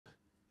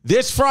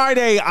This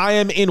Friday, I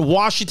am in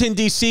Washington,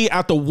 D.C.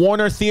 at the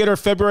Warner Theater,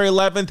 February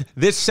 11th.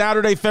 This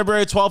Saturday,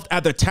 February 12th,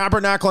 at the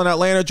Tabernacle in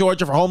Atlanta,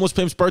 Georgia for Homeless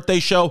Pimp's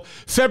birthday show.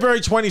 February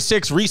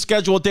 26th,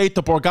 rescheduled date,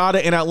 the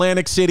Borgata in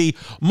Atlantic City.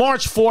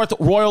 March 4th,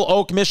 Royal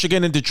Oak,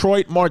 Michigan in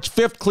Detroit. March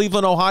 5th,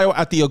 Cleveland, Ohio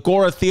at the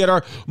Agora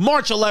Theater.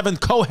 March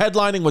 11th,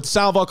 co-headlining with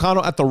Sal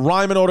Volcano at the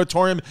Ryman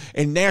Auditorium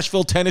in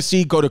Nashville,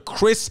 Tennessee. Go to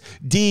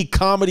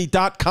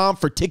chrisdcomedy.com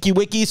for Tiki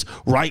Wikis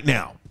right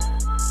now.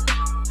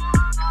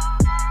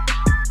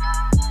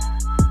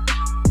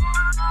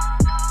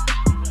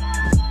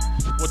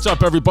 What's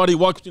up, everybody?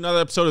 Welcome to another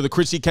episode of the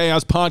Chrissy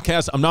Chaos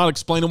podcast. I'm not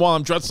explaining why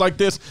I'm dressed like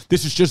this.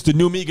 This is just the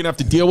new me. You're going to have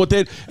to deal with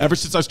it. Ever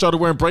since I started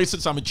wearing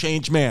bracelets, I'm a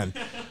changed man.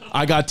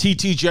 I got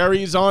TT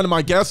Jerry's on,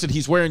 my guest, and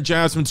he's wearing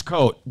Jasmine's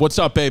coat. What's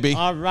up, baby?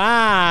 All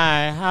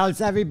right.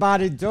 How's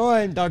everybody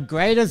doing? The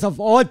greatest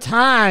of all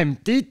time,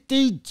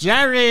 TT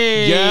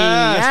Jerry.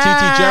 Yes,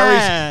 TT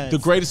Jerry's the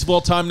greatest of all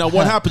time. Now,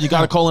 what happened? You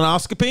got a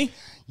colonoscopy?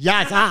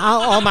 Yes.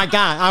 Oh, my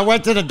God. I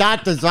went to the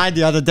doctor's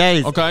the other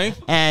day. Okay.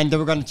 And they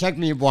were going to check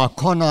me for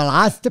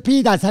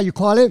colonoscopy. That's how you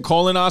call it?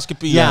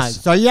 Colonoscopy, yes. Yeah.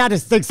 So he had to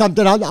stick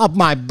something up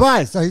my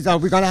butt. So he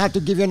said, we're going to have to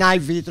give you an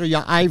IV through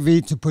your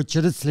IV to put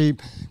you to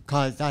sleep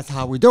because that's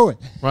how we do it.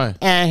 Right.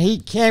 And he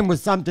came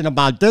with something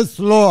about this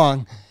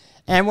long.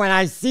 And when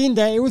I seen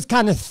that, it was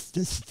kind of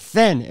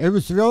thin. It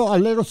was a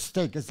little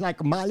stick. It's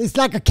like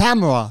a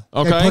camera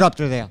they put up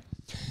to there.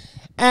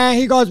 And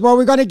he goes, well,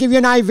 we're going to give you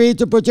an IV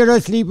to put you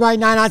to sleep right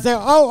now. And I said,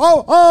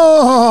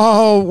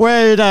 oh,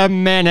 wait a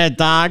minute,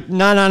 doc.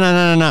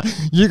 No.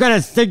 You're going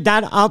to stick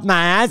that up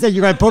my ass and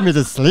you're going to put me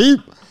to sleep?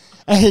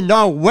 Ain't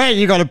no way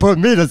you're going to put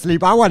me to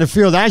sleep. I want to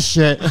feel that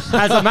shit.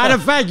 As a matter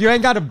of fact, you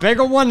ain't got a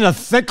bigger one and a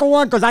thicker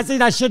one? Because I see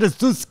that shit is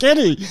too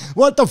skinny.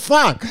 What the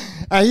fuck?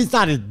 And he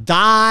started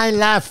dying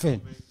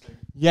laughing.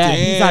 Yeah, damn.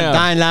 He started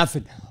dying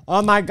laughing. Oh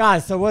my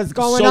God! So what's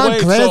going on,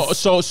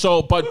 Chris?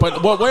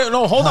 But wait,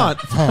 no, hold on.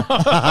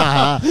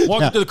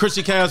 Welcome to the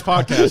Chrissy Chaos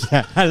podcast.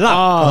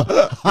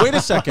 Wait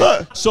a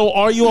second. So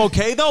are you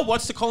okay though?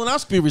 What's the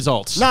colonoscopy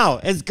results? No,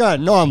 it's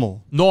good.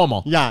 Normal.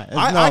 Yeah, it's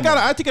normal. I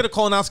had to get a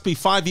colonoscopy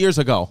 5 years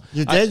ago.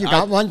 You did? You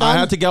got one done? I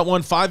had to get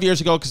one 5 years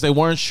ago because they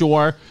weren't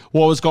sure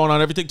what was going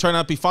on. Everything turned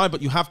out to be fine,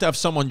 but you have to have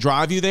someone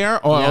drive you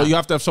there, or you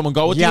have to have someone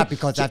go with you. Yeah,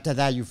 because after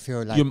that you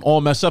feel like you all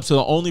messed up. So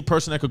the only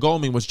person that could go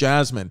with me was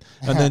Jasmine,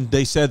 and then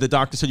they said the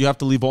doctor said you have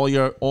to leave all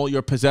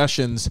your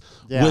possessions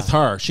with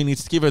her. She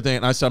needs to give her thing.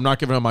 And I said, I'm not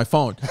giving her my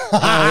phone.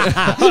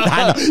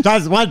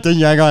 That's one thing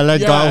you ain't gonna let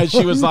go. And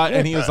she was like,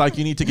 and he was like,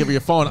 you need to give her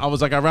your phone. I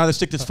was like, I'd rather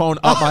stick this phone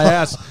up my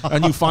ass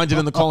and you find it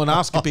in the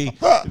colonoscopy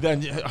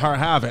than her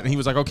have it. And he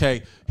was like,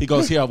 okay. He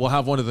goes, here, we'll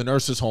have one of the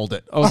nurses hold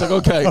it. I was like,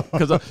 okay.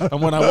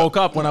 And when I woke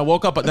up,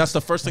 but that's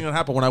the first thing that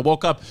happened. When I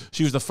woke up,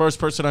 she was the first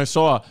person I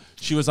saw.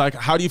 She was like,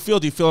 how do you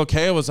feel? Do you feel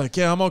okay? I was like,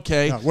 yeah, I'm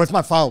okay. Where's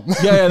my phone?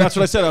 Yeah, that's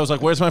what I said. I was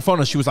like, where's my phone?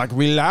 And she was like,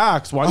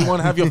 relax. Why do you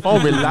want to have your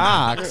phone?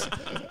 Relax.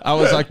 I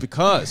was like,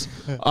 because.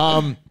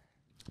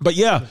 But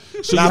yeah,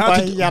 so you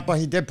have to. But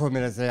he did put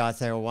me to say. I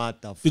said,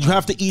 what the fuck? Did you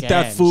have to eat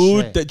that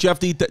food? Shit. Did you have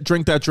to eat that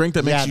drink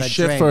that makes you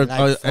shit for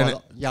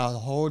the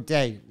whole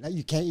day?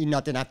 You can't eat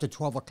nothing after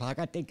 12 o'clock.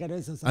 I think it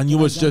is. Or and you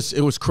was just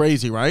it was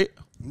crazy, right?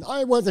 No,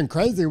 it wasn't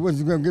crazy. It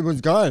was good. It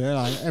was going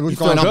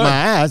up my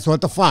ass.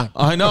 What the fuck?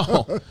 I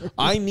know.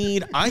 I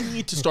need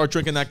to start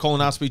drinking that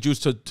colonoscopy juice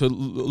to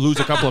lose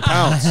a couple of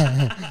pounds,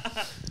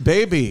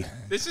 baby.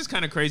 This is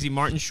kind of crazy.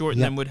 Martin Short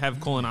and them would have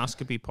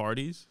colonoscopy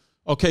parties.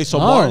 Okay, so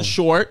Martin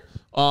Short,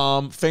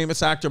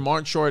 famous actor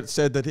Martin Short,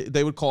 said that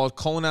they would call it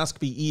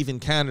Colonoscopy Eve in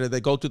Canada.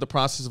 They go through the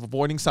process of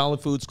avoiding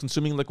solid foods,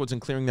 consuming liquids, and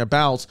clearing their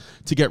bowels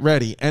to get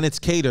ready. And it's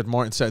catered,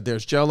 Martin said.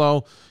 There's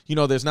Jell-O. You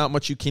know, there's not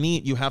much you can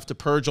eat. You have to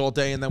purge all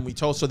day, and then we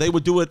toast. So they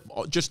would do it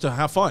just to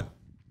have fun.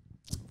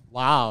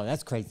 Wow,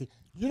 that's crazy.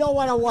 You know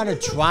what I want to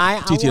try?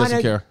 TT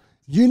doesn't care.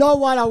 You know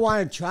what I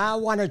want to try? I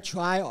want to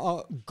try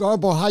a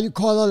gerbil. How you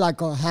call it?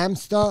 Like a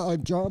hamster? A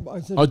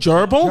gerbil? A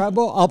gerbil?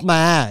 Gerbil up my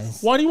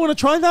ass. Why do you want to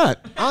try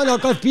that? I don't know,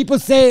 because people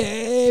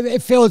say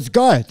it feels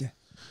good.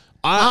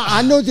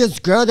 I know this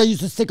girl that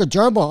used to stick a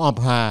gerbil up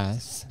her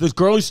ass. This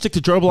girl used to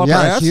stick the gerbil up her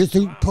ass? Yeah, she used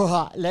to put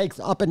her legs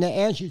up in the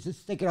air. She used to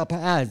stick it up her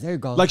ass. There you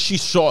go. Like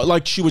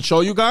she would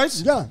show you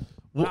guys? Yeah.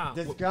 Wow.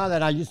 This girl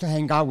that I used to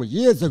hang out with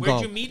years ago.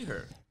 Where'd you meet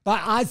her? But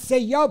I say,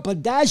 yo,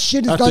 but that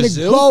shit is going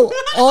to go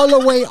all the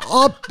way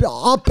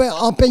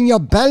up in your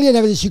belly and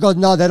everything. She goes,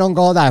 no, they don't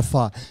go that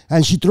far.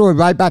 And she threw it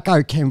right back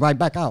out. It came right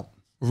back out.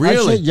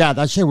 Really?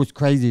 That shit was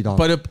crazy, though.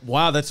 But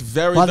wow, that's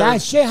very. But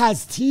that shit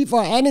has teeth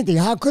or anything.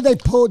 How could they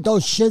pull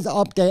those shits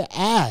up their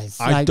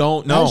ass? I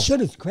don't know. That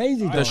shit is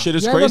crazy, though. That shit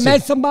is crazy. crazy. You ever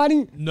met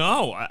somebody?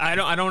 No, I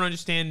don't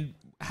understand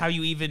how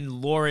you even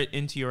lure it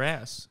into your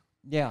ass.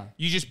 Yeah.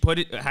 You just put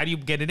it. How do you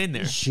get it in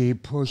there? She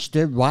pushed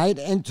it right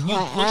into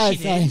her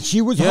ass, and she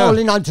was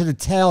holding onto the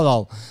tail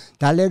though.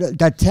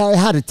 That tail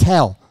had a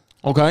tail.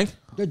 Okay.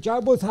 The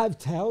gerbils have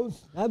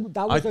tails. That was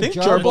I a think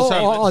gerbil, gerbils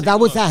have. or that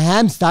was a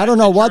hamster. I don't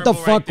know what the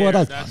fuck right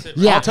was.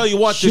 Yeah, I'll tell you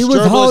what. She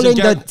was holding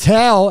the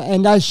tail,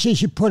 and that shit,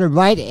 she put it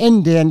right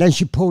in there, and then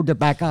she pulled it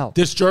back out.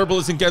 This gerbil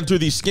isn't getting through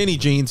these skinny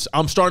jeans.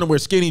 I'm starting to wear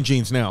skinny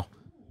jeans now.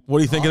 What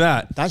do you think of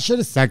that? That shit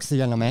is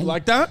sexy on a man. You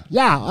like that?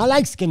 Yeah, I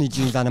like skinny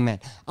jeans on a man.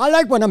 I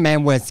like when a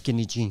man wears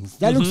skinny jeans.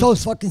 That looks so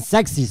fucking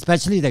sexy,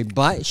 especially their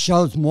butt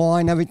shows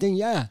more and everything.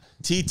 Yeah.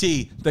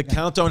 TT, the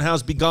countdown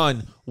has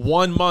begun.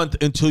 1 month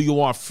until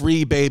you are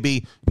free,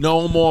 baby.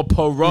 No more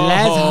parole.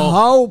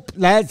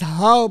 Let's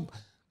hope.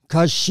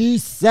 Because she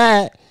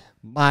said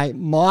by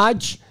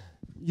March,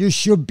 you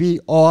should be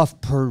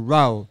off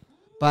parole.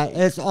 But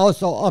it's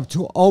also up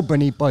to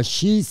Albany. But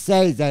she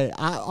says that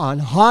on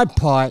her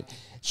part,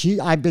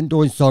 I've been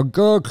doing so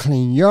good,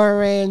 clean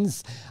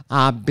urines.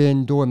 I've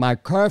been doing my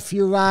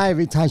curfew ride.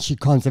 Every time she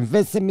comes and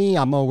visit me,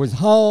 I'm always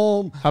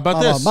home. How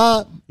about this?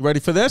 You ready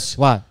for this?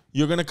 What?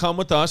 You're going to come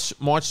with us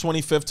March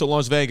 25th to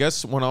Las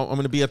Vegas. When I'm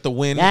going to be at the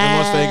Wynn in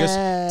Las Vegas.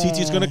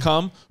 TT's going to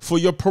come for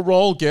your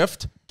parole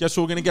gift. Guess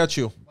what we're going to get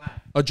you? What?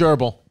 A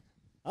gerbil.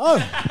 Oh.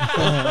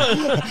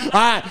 All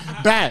right,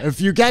 bet.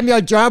 If you get me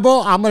a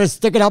gerbil, I'm going to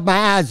stick it up my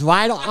ass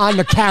right on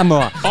the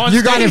camera.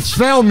 You're going to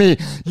film me.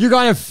 You're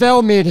going to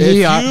film it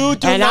here.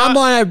 And I'm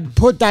going to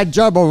put that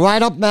gerbil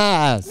right up my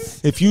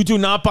ass. If you do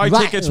not buy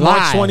tickets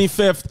March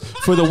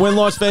 25th for the Wynn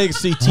Las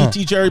Vegas, see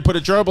TT Jerry put a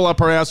gerbil up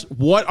her ass,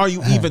 what are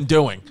you even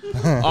doing?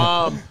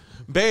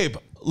 Babe,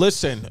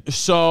 listen.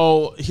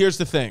 So here's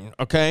the thing,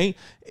 okay?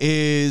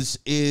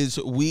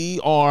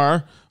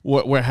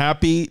 We're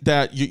happy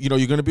that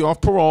you're going to be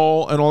off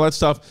parole and all that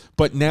stuff.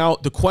 But now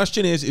the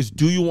question is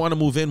do you want to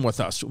move in with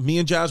us? Me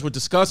and Jazz were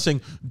discussing,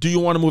 do you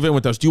want to move in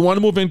with us? Do you want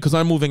to move in? Because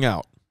I'm moving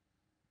out.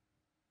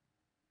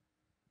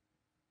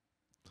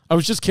 I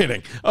was just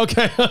kidding.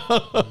 Okay.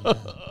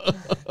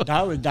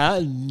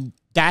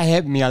 That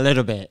hit me a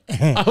little bit.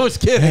 I was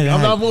kidding.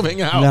 I'm not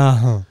moving out.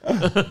 No.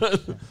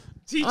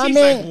 TT's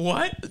like,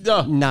 what?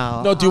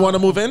 No. Do you want to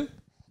move in?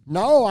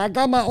 No, I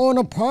got my own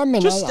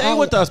apartment. Just stay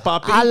with us,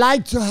 Poppy. I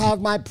like to have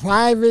my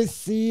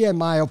privacy in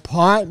my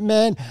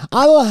apartment.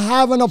 I don't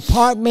have an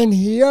apartment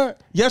here.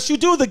 Yes, you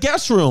do. The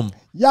guest room.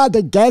 Yeah,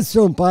 the guest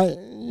room, but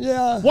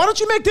yeah. Why don't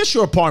you make this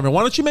your apartment?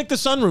 Why don't you make the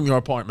sunroom your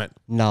apartment?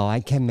 No, I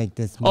can't make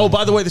this. Oh,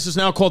 by the way, this is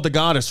now called the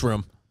goddess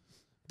room.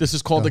 This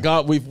is called the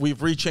God.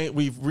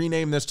 We've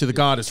renamed this to the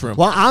goddess room.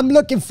 Well, I'm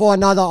looking for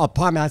another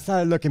apartment. I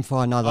started looking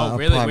for another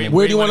apartment.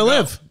 Where do you want to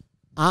live?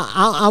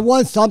 I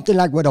want something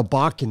like with a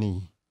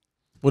balcony.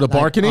 With a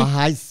balcony? A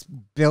high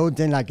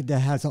building like that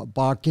has a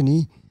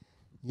balcony.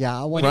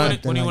 Yeah, I want.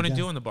 What do you want to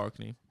do in the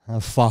balcony?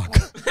 Fuck.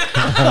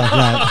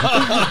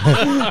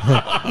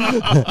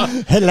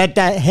 Let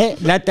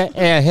the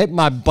air hit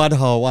my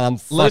butthole while I'm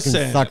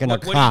fucking sucking a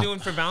cock. What are you doing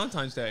for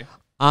Valentine's Day?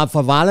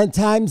 For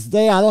Valentine's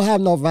Day, I don't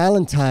have no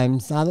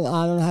Valentines. I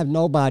don't have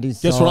nobody.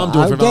 So guess what I'm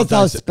doing for Valentine's Day? I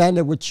guess I'll spend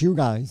it with you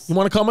guys. You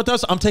want to come with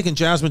us? I'm taking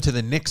Jasmine to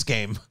the Knicks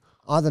game.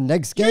 Oh, the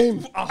Knicks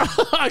game?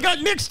 I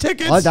got Knicks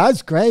tickets. Oh,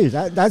 that's great.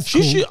 That's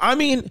cool. I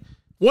mean,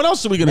 what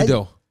else are we going to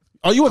do?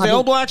 Are you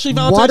available actually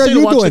what Valentine's are Day you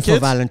to watch doing the kids? for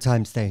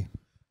Valentine's Day?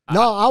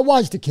 No, I'll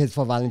watch the kids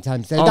for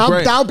Valentine's Day. Oh,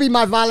 that'll be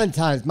my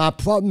Valentine's, my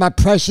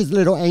precious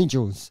little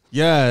angels.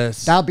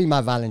 Yes. That'll be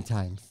my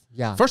Valentine's.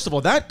 Yeah. First of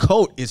all, that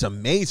coat is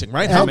amazing,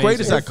 right? How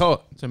great is that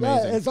coat? It's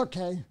amazing. Yeah, it's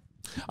okay.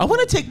 I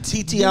want to take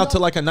TT out to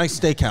like a nice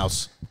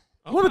steakhouse.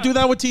 You want to do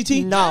that with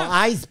TT? No,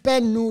 I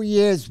spent New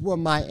Year's with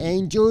my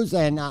angels,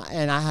 and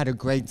I had a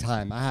great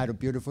time. I had a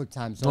beautiful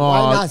time. So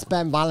why not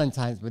spend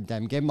Valentine's with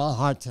them? Give my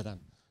heart to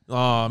them.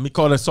 Mi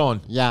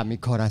corazón. Yeah, mi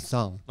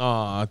corazón.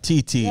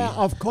 TT. Yeah,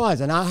 of course.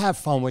 And I'll have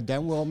fun with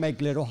them. We'll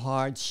make little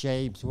heart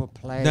shapes. We'll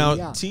play.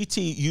 Now, TT,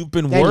 you've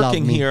been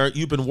working here.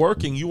 You've been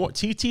working.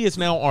 TT is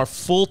now our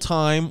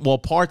full-time,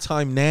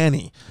 part-time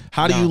nanny.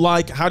 How do you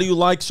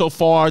like so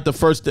far the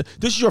first day?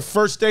 This is your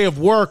first day of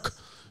work.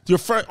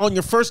 On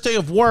your first day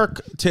of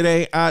work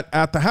today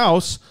at the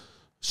house.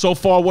 So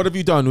far, what have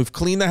you done? We've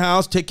cleaned the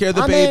house, take care of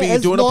the baby,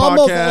 doing a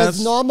podcast.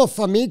 It's normal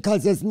for me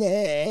because it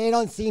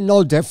don't see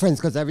no difference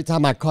because every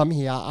time I come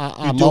here,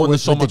 I'm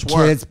always with the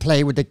kids,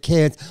 play with the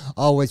kids,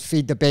 always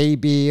feed the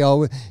baby.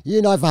 Or,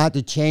 if I have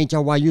to change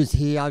or while you're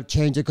here, I'll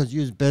change it because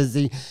you're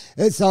busy.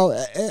 It's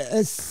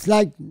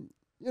like,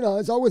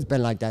 it's always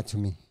been like that to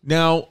me.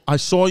 Now, I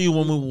saw you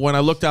when I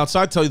looked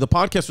outside, tell you the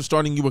podcast was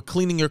starting, you were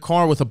cleaning your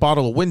car with a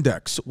bottle of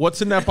Windex.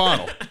 What's in that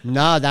bottle?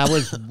 No, that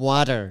was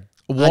water.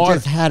 I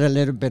just had a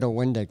little bit of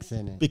Windex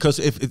in it. Because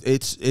if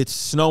it's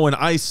snow and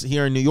ice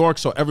here in New York,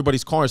 so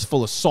everybody's car is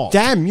full of salt.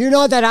 Damn, you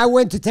know that I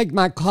went to take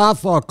my car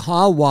for a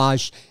car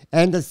wash,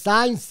 and the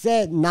sign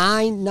said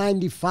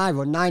 $9.95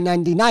 or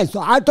 $9.99.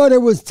 So I thought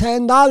it was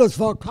 $10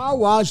 for a car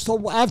wash.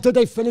 So after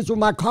they finished with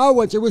my car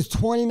wash, it was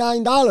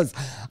 $29.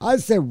 I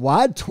said,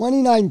 what?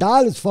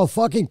 $29 for a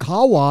fucking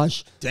car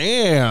wash?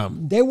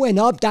 Damn. They went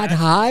up that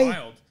high?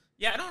 Wild.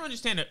 Yeah, I don't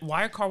understand it.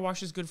 Why a car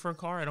wash is good for a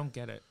car? I don't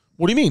get it.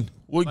 What do you mean?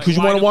 Because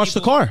you want to wash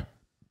the car.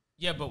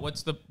 Yeah, but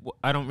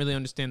I don't really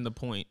understand the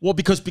point. Well,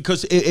 because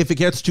if it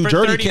gets too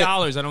dirty,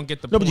 $30, I don't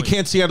get the point. No, but you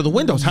can't see out of the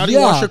windows. How do you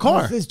wash your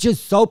car? It's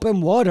just soap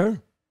and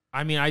water.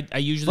 I mean, I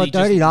usually for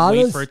 $30? just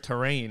wait for it to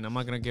rain. I'm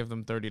not gonna give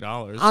them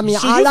 $30. I mean,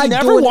 so you've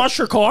never washed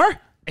your car?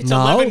 It's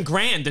No. 11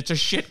 grand. It's a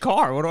shit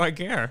car. What do I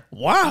care?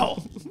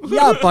 Wow.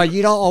 Yeah, but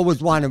you don't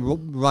always want to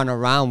run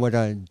around with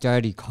a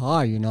dirty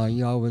car, you know.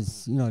 You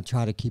always,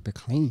 try to keep it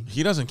clean.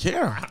 He doesn't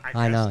care.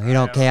 I know. He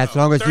don't care as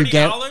long as you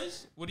get...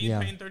 $30? What are you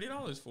paying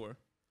 $30 for?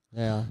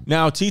 Yeah.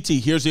 Now, TT,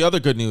 here's the other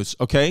good news,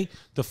 okay?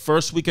 The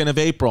first weekend of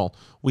April,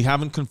 we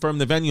haven't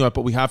confirmed the venue yet,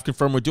 but we have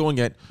confirmed we're doing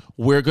it.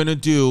 We're going to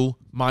do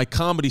my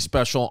comedy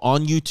special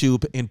on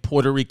YouTube in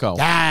Puerto Rico.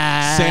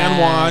 San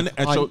Juan.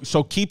 And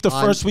so keep the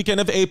first weekend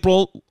of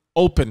April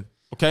open,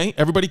 okay?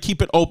 Everybody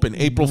keep it open,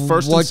 April 1st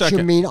and 2nd. What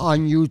you mean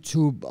on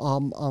YouTube?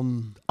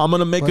 I'm going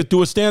to make it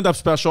do a stand-up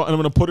special, and I'm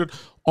going to put it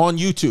on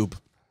YouTube.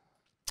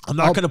 I'm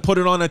not going to put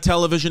it on a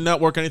television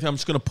network or anything. I'm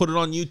just going to put it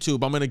on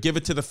YouTube. I'm going to give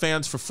it to the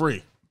fans for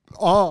free.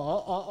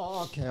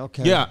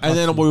 Okay. Yeah, and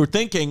then we were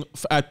thinking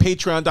at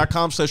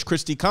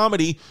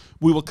patreon.com/ChristyComedy,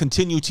 we will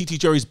continue TT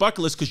Jerry's bucket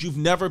list because you've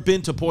never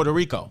been to Puerto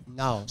Rico.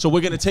 No. So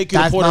we're going to take you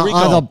That's to Puerto Rico.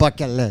 my other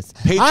bucket list.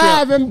 Patreon. I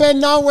haven't been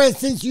nowhere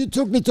since you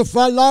took me to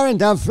Fort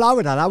Lauderdale,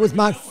 Florida. That was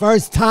my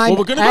first time Well,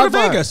 we're going to go to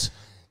Vegas.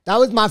 That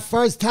was my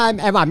first time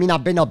ever. I mean,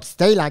 I've been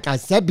upstate, like I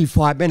said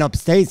before. I've been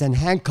upstate and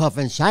handcuffed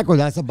and shackled.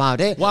 That's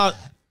about it. Wow.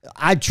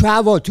 I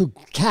traveled to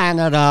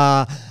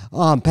Canada,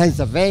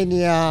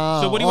 Pennsylvania.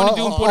 So what do you want to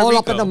do in Puerto all Rico?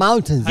 up in the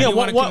mountains. How do you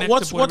wanna connect to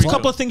what's Puerto a Rico?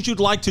 couple of things you'd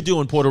like to do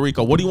in Puerto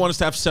Rico? What do you want us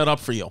to have set up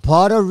for you?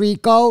 Puerto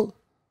Rico,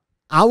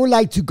 I would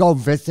like to go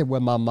visit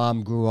where my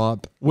mom grew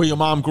up. Where your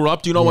mom grew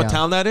up? Do you know what Yeah.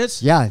 town that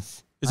is?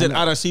 Yes. Is it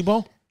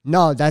Arecibo?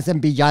 No, that's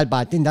in Villalba.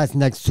 I think that's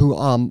next to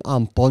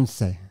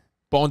Ponce.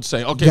 Ponce.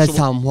 Okay, Yes, so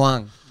San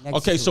Juan.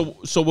 okay, so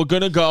we're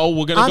gonna go.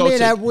 We're gonna I go.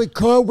 mean, if we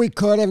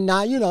could. If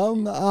not,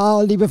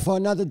 I'll leave it for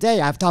another day.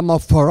 After I'm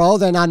off parole,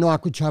 then I know I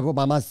could travel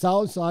by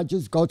myself. So I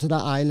just go to the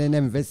island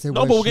and visit.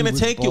 No, but we're gonna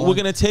take you. We're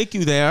gonna take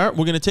you there.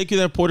 We're gonna take you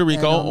there, Puerto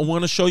Rico, and we're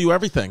gonna show you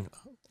everything.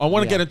 I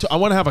want to get into. I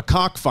want to have a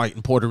cockfight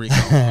in Puerto Rico,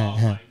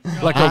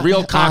 like a real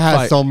I cockfight.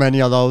 have so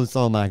many of those.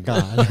 Oh my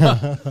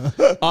god.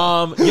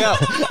 Yeah.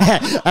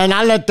 And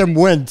I let them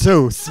win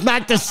too.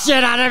 Smack the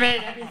shit out of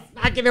it.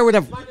 Smacking it with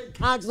a fucking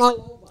cocks all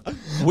over.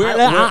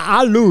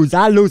 I lose.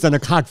 I lose in a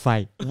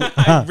cockfight.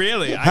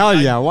 Really? Hell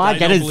yeah! Why I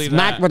get don't it believe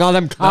smacked that. with all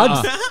them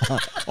cocks?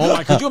 Oh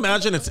my! Could you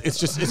imagine? It's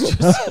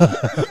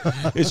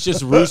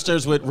just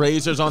roosters with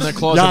razors on their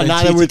claws. No, and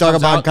now then that we TT talk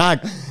comes about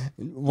out. cock.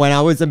 When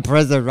I was in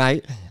prison,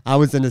 right? I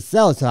was in a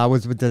cell, so I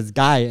was with this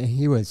guy, and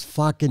he was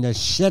fucking the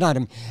shit out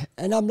of me.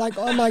 And I'm like,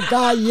 oh my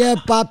God, yeah,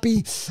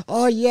 papi.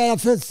 Oh yeah, I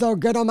feel so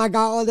good. Oh my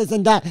God, all this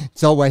and that.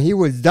 So when he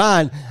was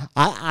done,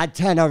 I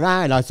turned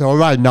around and I said, all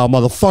right, now,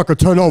 motherfucker,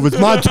 turn over. It's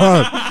my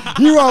turn.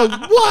 He goes,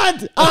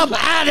 what? I'm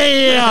out of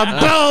here.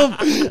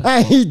 Boom.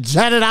 And he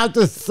jetted out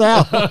the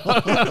cell.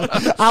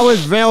 I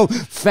was real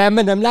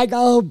feminine. I'm like,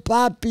 oh,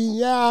 papi,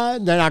 yeah.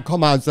 And then I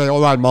come out and say,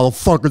 all right,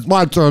 motherfucker, it's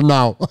my turn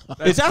now.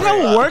 Is that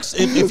how it works?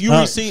 If you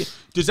receive,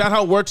 is that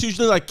how it works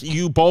usually? Like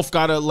you both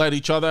gotta let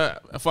each other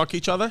fuck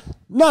each other?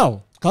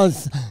 No,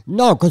 cause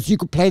you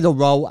could play the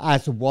role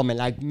as a woman.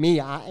 Like me,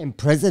 in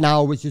prison, I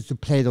always used to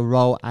play the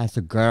role as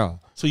a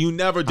girl. So you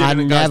never did it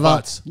in guys'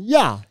 butts?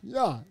 Yeah,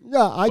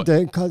 I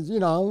did, cause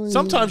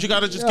sometimes you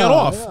gotta just get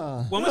off.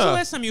 Yeah. When was the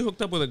last time you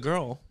hooked up with a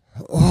girl?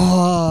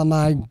 Oh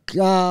my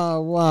God!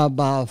 What,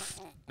 about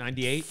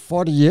 98?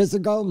 40 years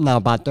ago? No,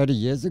 about 30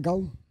 years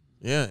ago.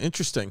 Yeah,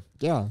 interesting.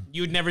 Yeah.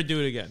 You would never do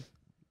it again.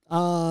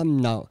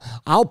 No,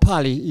 I'll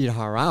probably eat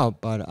her out,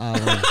 but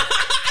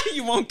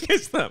You won't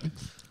kiss them.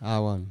 I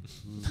won't.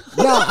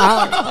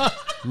 Yeah,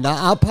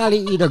 I'll probably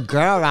eat a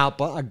girl out,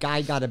 but a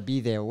guy gotta be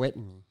there with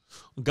me.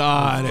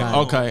 Got it.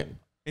 Okay.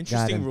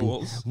 Interesting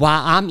rules.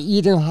 While I'm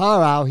eating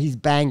her out, he's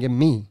banging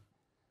me.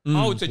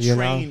 Oh, it's a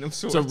train of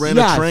sorts. It's a rent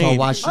a train. So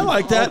while she I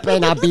like that.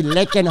 open, I'll be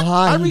licking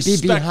her, he'd be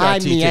respect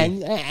behind that, me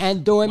TT.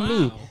 and doing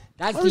me.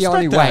 That's I the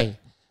only respect that. way.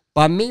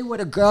 But me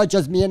with a girl,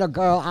 just me and a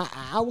girl,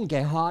 I wouldn't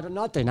get hard or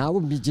nothing. I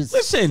would be just...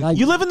 Listen, like,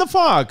 you live in the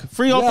fog.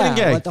 Free opening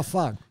gay. What the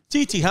fuck?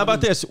 TT, how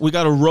about this? We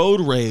got a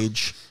road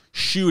rage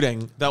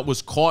shooting that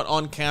was caught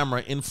on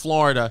camera in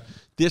Florida.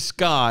 This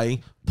guy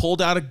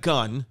pulled out a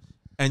gun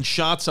and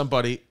shot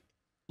somebody.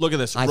 Look at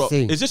this. I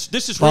see.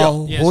 This is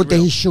Well, real? Yeah, who it's did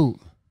real. he shoot?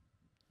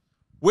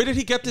 Where did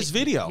he get this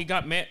video? He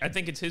got mad. I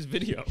think it's his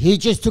video. He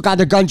just took out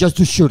the gun just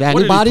to shoot What,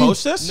 anybody? did he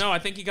post this? No, I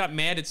think he got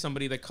mad at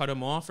somebody that cut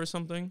him off or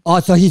something. Oh,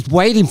 so he's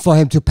waiting for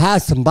him to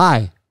pass him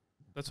by.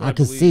 That's what I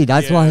can believe. see.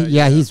 That's why.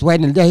 Yeah, he's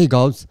waiting. There he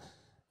goes.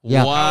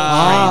 Yeah. Wow.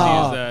 How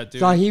crazy is that, dude?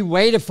 So he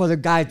waited for the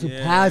guy to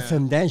Yeah. pass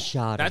him, then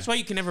shot him. That's why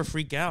you can never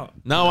freak out.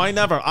 No, I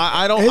never.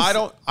 I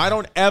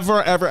don't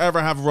ever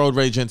have a road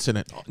rage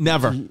incident.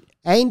 Never.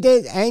 Ain't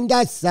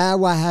that sad?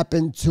 What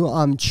happened to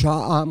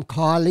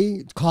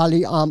Carly,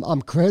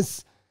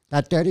 Chris,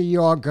 that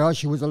 30-year-old girl?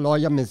 She was a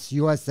lawyer, Miss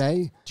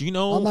USA. Do you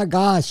know? Oh my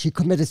gosh, she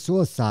committed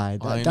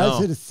suicide. I That's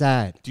know. it is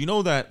sad. Do you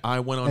know that I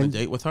went on a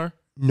date with her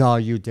No,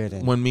 you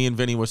didn't. when me and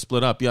Vinny were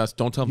split up? Yes,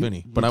 don't tell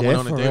Vinny. But I did, went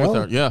on a for date real?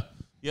 with her. Yeah.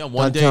 Yeah,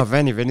 one day. Don't tell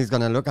Vinny. Vinny's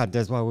gonna look at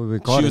this while we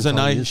record. She was a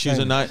nice.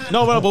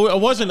 No, but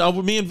it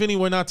wasn't. Me and Vinny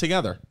were not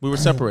together. We were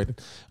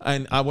separated,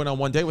 and I went on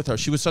one day with her.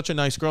 She was such a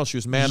nice girl. She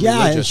was mad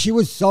religious. Yeah, she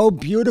was so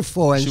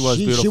beautiful, and she was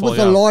beautiful. She was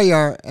a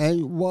lawyer,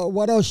 and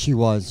what else she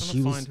was?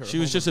 She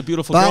was just a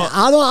beautiful girl. But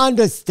I don't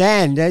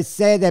understand. They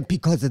say that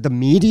because of the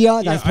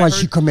media, that's why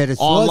she committed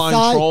suicide.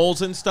 Online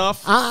trolls and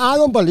stuff. I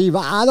don't believe.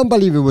 I don't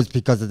believe it was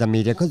because of the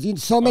media,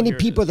 because so many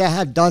people that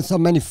have done so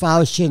many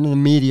foul shit in the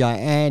media,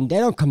 and they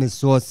don't commit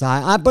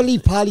suicide. I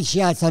believe probably she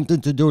had something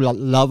to do, like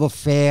love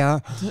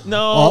affair,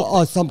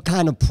 or some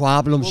kind of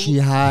problem she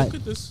had. Look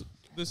at this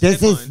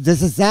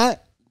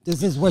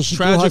This is what she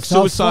tragic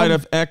suicide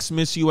of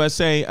ex-Miss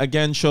USA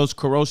again shows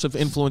corrosive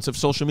influence of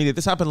social media.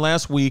 This happened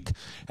last week,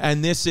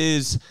 and this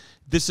is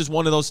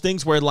one of those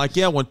things where, like,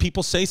 yeah, when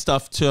people say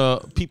stuff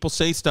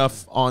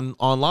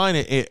online,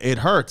 it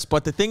hurts.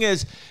 But the thing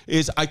is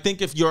I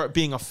think if you're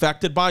being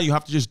affected by it, you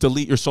have to just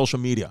delete your social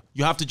media.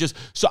 You have to just.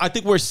 So I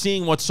think we're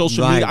seeing what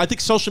social media. I think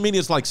social media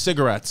is like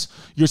cigarettes.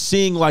 You're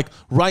seeing, like,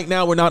 right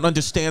now we're not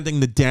understanding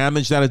the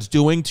damage that it's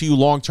doing to you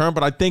long term.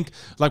 But I think,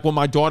 like, when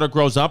my daughter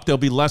grows up, there'll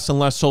be less and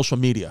less social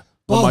media.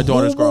 My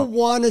daughter's who would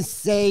want to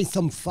say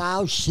some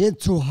foul shit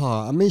to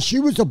her? I mean,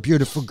 she was a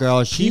beautiful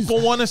girl.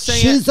 People want to say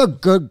she's a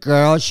good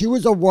girl. She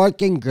was a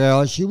working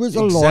girl. She was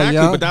a lawyer.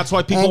 Exactly, but that's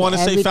why people want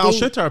to say foul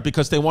shit to her,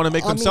 because they want to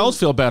make themselves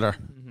feel better.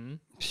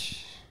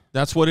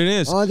 That's what it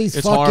is. All these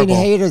fucking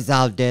haters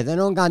out there, they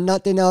don't got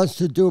nothing else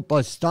to do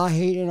but start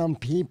hating on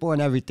people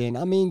and everything.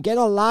 I mean, get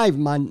alive,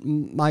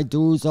 my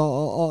dudes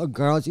or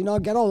girls. You know,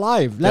 get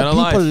alive. Let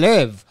people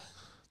live.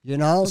 You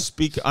know,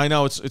 I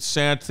know it's a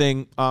sad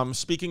thing.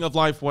 Speaking of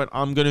life, what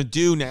I'm gonna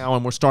do now,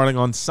 and we're starting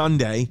on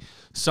Sunday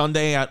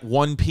at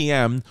 1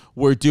 p.m.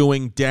 We're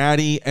doing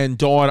daddy and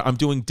daughter. I'm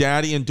doing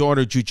daddy and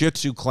daughter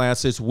jiu-jitsu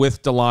classes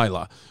with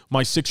Delilah.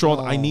 My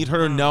 6-year-old, I need her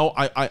to know.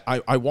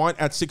 I want,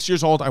 at 6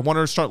 years old, I want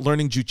her to start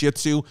learning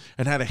jiu-jitsu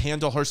and how to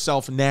handle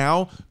herself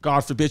now.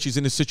 God forbid she's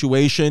in a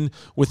situation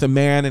with a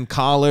man in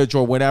college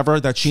or whatever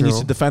that she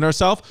needs to defend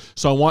herself.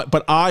 So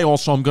but I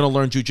also am going to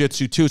learn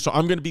jiu-jitsu too. So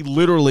I'm going to be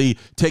literally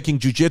taking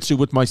jiu-jitsu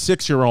with my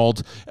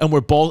 6-year-old, and we're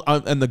both,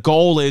 and the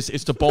goal is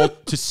to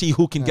both to see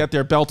who can get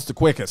their belts the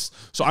quickest.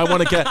 So I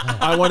want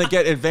to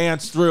get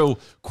advanced through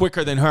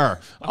quicker than her.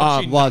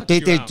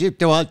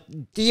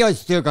 Theo's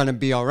still going to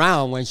be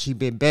around when she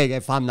be big.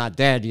 If I'm not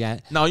dead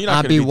yet, no, you're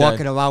not. I'll be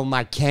walking around with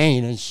my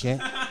cane and shit.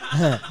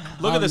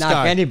 Look at this guy.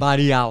 Knock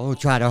anybody out who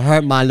try to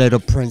hurt my little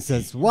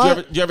princess. What?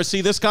 Did you ever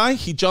see this guy?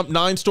 He jumped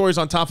 9 stories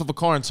on top of a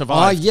car and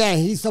survived. Oh yeah,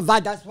 he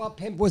survived. That's what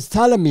Pimp was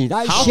telling me.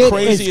 That How shit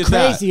crazy is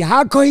crazy. That?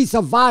 How could he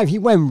survive? He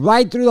went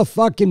right through the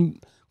fucking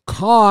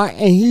car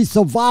and he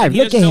survived. He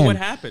Look at him. doesn't know what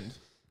happened.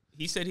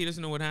 He said he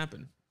doesn't know what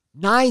happened.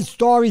 9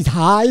 stories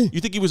high. You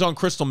think he was on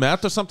crystal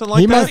meth or something like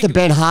that? He must have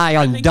been high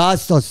on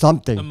dust or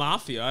something. The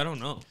mafia, I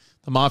don't know.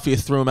 The mafia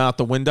threw him out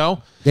the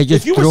window. They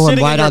just if you were threw him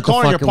sitting right in your out the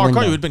car in your fucking parked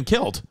car, window. you would have been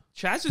killed.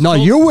 No,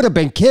 you would have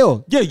been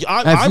killed. Yeah,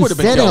 I would have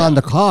been killed. On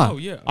the car. Oh,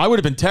 yeah. I would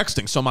have been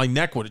texting, so my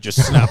neck would have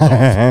just snapped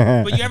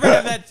off. But you ever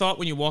have that thought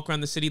when you walk around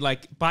the city,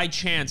 like, by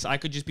chance, I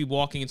could just be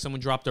walking and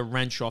someone dropped a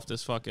wrench off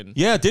this fucking...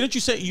 Yeah, didn't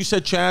you said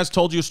Chaz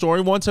told you a story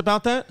once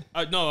about that?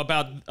 No,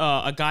 about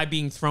a guy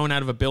being thrown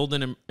out of a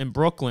building in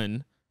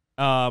Brooklyn.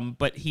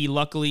 But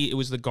luckily, it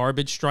was the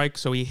garbage strike,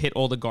 so he hit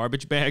all the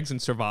garbage bags and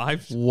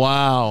survived.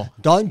 Wow.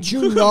 Don't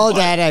you know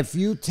that if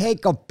you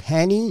take a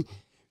penny,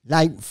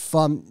 like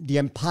from the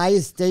Empire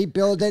State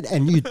Building,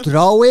 and you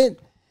throw it,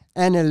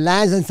 and it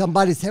lands on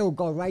somebody's head, it will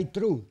go right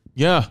through?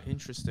 Yeah.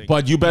 Interesting.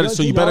 But you better,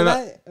 you better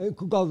not. It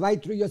could go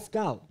right through your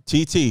scalp.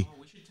 TT.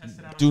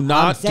 Do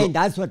not. I'm saying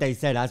that's what they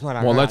said. That's what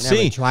I Well, heard. let's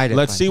see.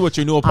 Let's see what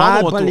your new I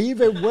opponent will do.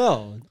 believe it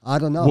will. I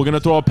don't know. We're going to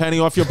throw a penny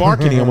off your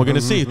balcony, and we're going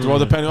to see. Throw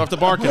the penny off the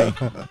balcony.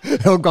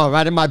 It'll go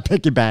right in my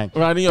piggy bank.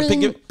 Right in your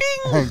piggy.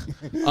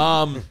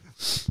 Bing!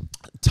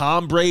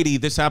 Tom Brady,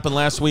 this happened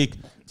last week.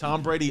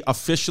 Tom Brady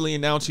officially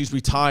announced he's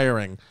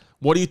retiring.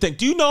 What do you think?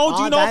 Do you know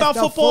about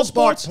football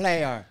sports?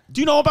 Player.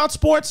 Do you know about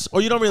sports,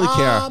 or you don't really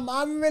care?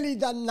 I'm really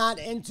not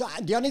into.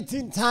 The only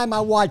time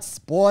I watch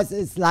sports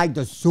is like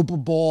the Super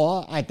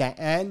Bowl at the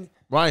end.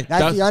 Right.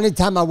 That's the only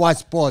time I watch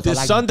sports. This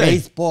like Sunday.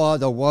 Baseball,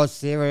 the World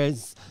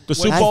Series. The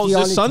Super Bowl is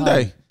this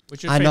Sunday.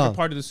 What's your favorite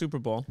part of the Super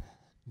Bowl?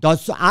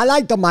 I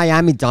like the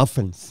Miami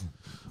Dolphins.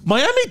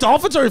 Miami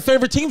Dolphins are your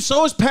favorite team.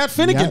 So is Pat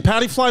Finnegan. Yep.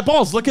 Patty Fly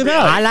Balls. Look at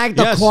that. I like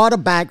the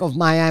quarterback of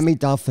Miami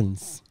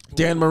Dolphins.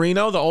 Dan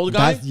Marino, the old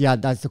guy?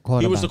 That's the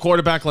quarterback. He was the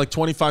quarterback like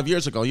 25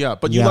 years ago, yeah.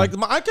 But you like,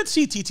 I could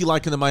see TT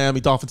liking the Miami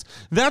Dolphins.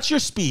 That's your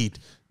speed.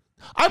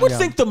 I would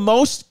think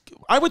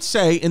I would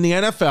say in the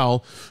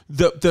NFL,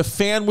 the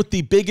fan with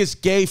the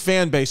biggest gay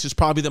fan base is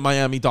probably the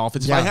Miami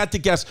Dolphins. If I had to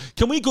guess,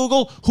 can we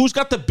Google who's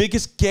got the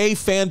biggest gay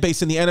fan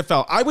base in the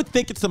NFL? I would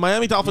think it's the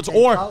Miami Dolphins,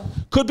 or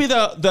could be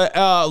the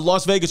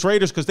Las Vegas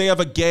Raiders, because they have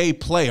a gay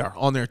player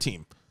on their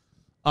team.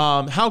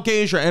 How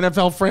gay is your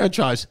NFL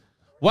franchise?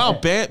 Wow,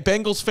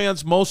 Bengals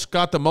fans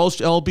got the most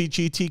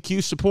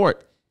LGBTQ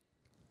support.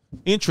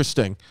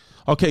 Interesting.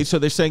 Okay, so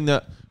they're saying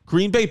the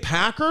Green Bay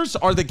Packers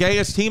are the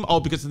gayest team? Oh,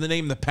 because of the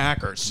name the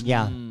Packers.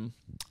 Yeah.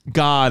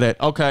 Got it.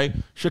 Okay.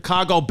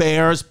 Chicago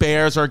Bears.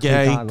 Bears are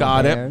gay. Chicago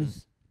Got Bears.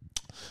 it.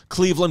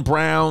 Cleveland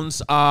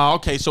Browns.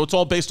 Okay, so it's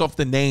all based off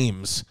the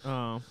names.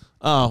 Oh.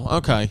 Oh,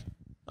 okay.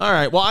 All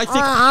right. Well, I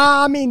think.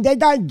 I mean, they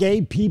got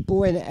gay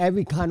people in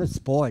every kind of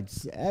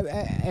sports.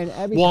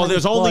 Well,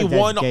 there's only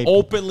one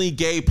openly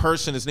gay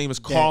person. His name is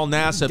Carl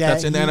Nassib.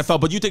 That's in the NFL.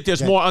 But you think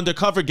there's more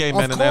undercover gay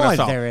men in the NFL? Of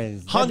course there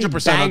is.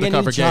 100%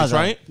 undercover gays,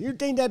 right? You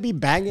think they'd be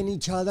banging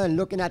each other and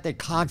looking at their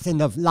cocks in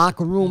the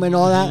locker room and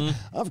all that?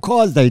 Of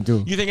course they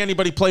do. You think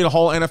anybody played a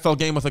whole NFL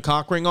game with a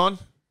cock ring on?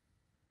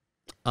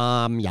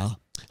 Yeah.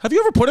 Have you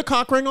ever put a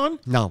cock ring on?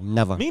 No,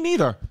 never. Me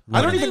neither.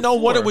 I don't even know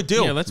what it would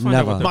do. Yeah, let's find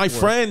out what My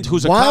friend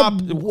who's a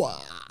cop.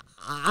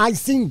 I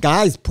seen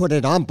guys put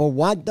it on, but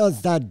what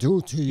does that do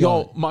to you?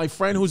 Yo, my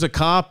friend who's a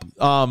cop,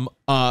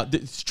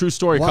 it's a true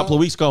story, a couple of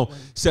weeks ago,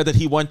 said that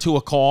he went to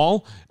a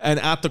call, and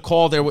at the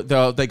call, they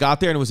got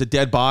there, and it was a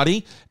dead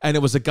body, and it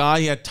was a guy,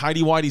 he had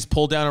tighty-whities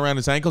pulled down around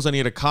his ankles, and he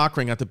had a cock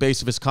ring at the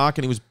base of his cock,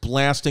 and he was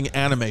blasting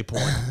anime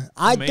porn.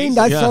 I think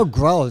that's so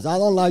gross. I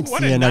don't like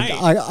seeing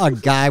a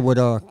guy with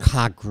a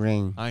cock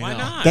ring. I know. Why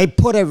not? They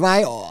put it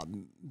right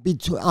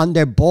on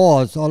their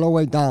balls all the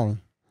way down.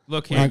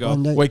 Look, here you go.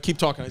 Wait, keep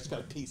talking. I just got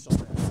to pee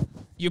somewhere.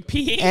 You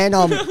pee? And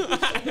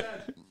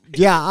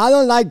yeah, I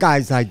don't like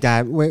guys like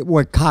that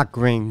with cock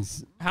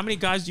rings. How many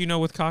guys do you know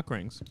with cock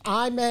rings?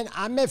 I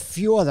met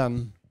few of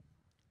them.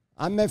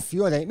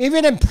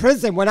 Even in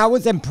prison, when I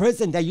was in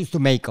prison, they used to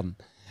make them.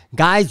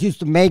 Guys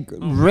used to make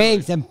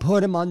rings and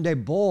put them on their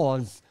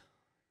balls.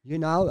 You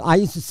know, I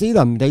used to see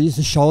them. They used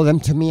to show them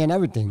to me and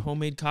everything.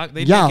 Homemade cock?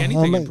 They make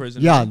anything in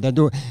prison. Yeah, right? they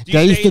do.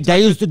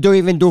 They used to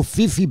even do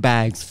fifi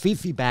bags.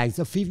 Fifi bags.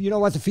 You know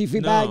what's a fifi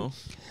bag?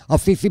 A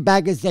fifi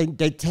bag is they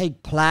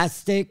take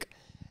plastic,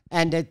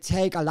 and they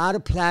take a lot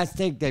of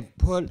plastic.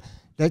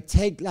 They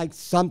take like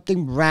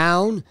something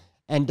round,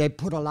 and they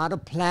put a lot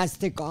of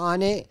plastic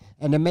on it,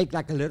 and they make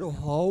like a little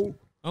hole.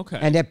 Okay.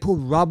 And they put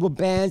rubber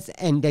bands,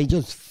 and they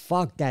just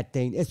fuck that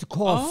thing. It's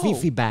called a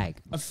fifi bag.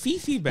 A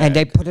fifi bag. And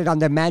they put it on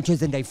their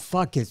mattress, and they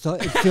fuck it. So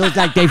it feels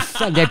like they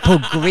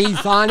put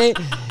grease on it,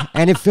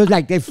 and it feels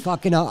like they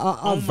fucking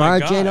a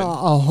virgin or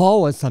a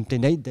hoe or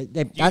something. Do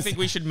you think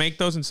we should make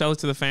those and sell it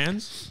to the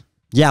fans?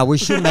 Yeah, we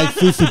should make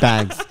fifi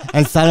bags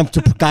and sell them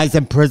to guys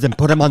in prison.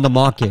 Put them on the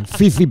market.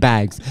 Fifi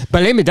bags.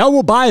 Believe me, they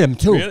will buy them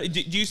too. Really?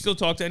 Do you still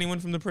talk to anyone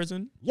from the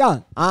prison? Yeah,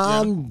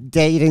 I'm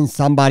dating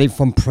somebody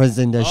from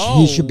prison.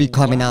 He should be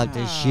coming out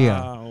this year.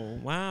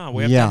 Wow,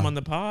 we have to have him on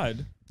the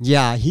pod.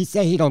 Yeah, he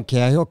said he don't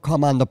care. He'll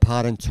come on the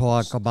pod and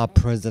talk about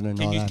prison and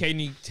all that. Can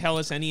you tell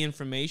us any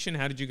information?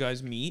 How did you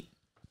guys meet?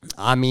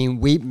 I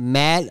mean, we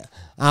met.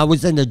 I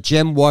was in the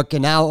gym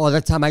working out all the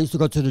time. I used to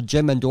go to the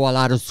gym and do a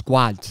lot of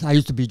squats. I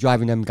used to be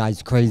driving them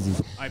guys crazy.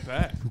 I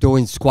bet.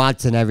 Doing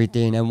squats and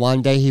everything. And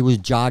one day he was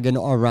jogging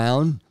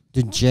around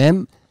the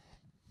gym,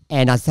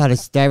 and I started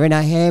staring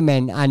at him,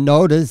 and I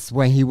noticed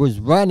when he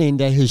was running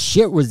that his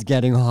shit was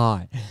getting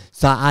hard.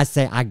 So I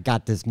said, I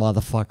got this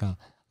motherfucker.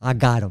 I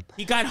got him.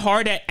 He got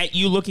hard at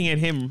you looking at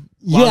him.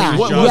 Yeah.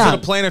 Was it a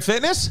Planet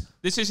Fitness?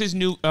 This is his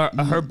new,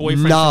 her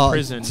boyfriend from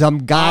prison.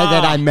 Some guy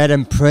that I met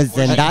in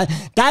prison.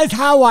 That's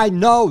how I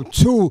know,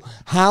 too,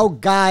 how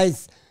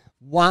guys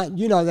want,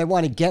 they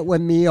want to get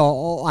with me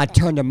or I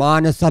turn them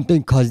on or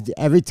something, because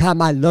every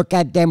time I look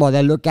at them or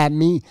they look at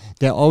me,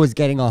 they're always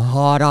getting a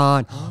hard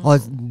on or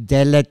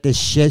they let the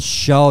shit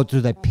show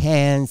through their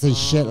pants and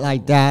shit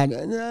like that.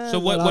 So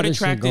what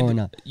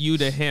attracted you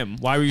to him?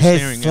 Why were you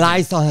staring at him? His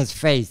slice on his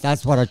face.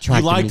 That's what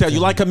attracted me. You like that? You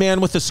like a man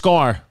with a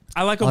scar?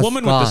 I like a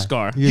woman with a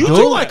scar. You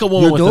do like a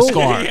woman with a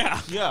scar.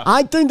 Yeah.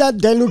 I think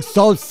that they look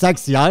so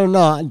sexy. I don't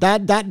know.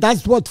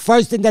 That's what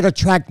first thing that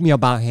attracted me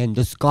about him,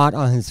 the scar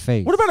on his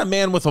face. What about a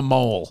man with a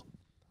mole?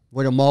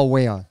 With a mole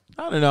where?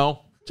 I don't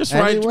know. Just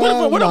right.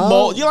 What a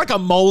mole? You like a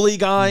moley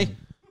guy?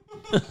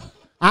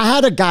 I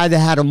had a guy that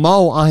had a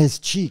mole on his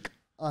cheek.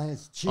 On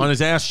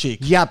his ass cheek.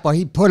 Yeah, but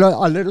he put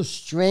a little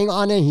string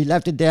on it. He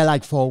left it there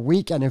like for a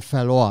week and it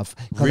fell off.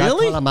 Really? I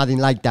told him I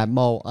didn't like that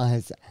mole on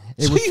his.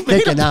 It was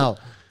sticking out.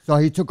 So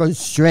he took a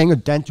string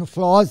of dental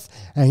floss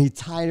and he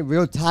tied it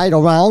real tight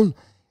around,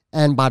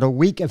 and by the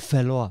week it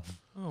fell off.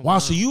 Oh, wow,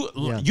 so you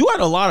had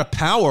a lot of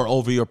power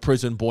over your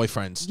prison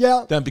boyfriends.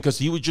 Yeah. Then because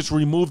he would just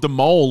remove the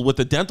mole with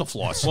the dental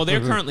floss. Well,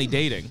 they're currently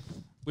dating.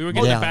 We were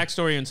getting a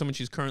backstory on someone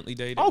she's currently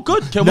dating. Oh,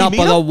 good. Can we meet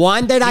him? The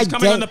one that He's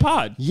coming on the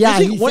pod. Yeah,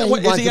 he said he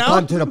wants to out?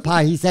 come to the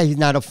pod. He said he's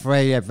not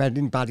afraid if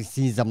anybody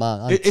sees him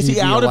on TV. Is he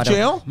out of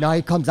jail? No,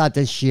 he comes out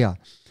this year.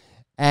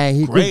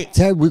 And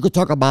we could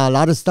talk about a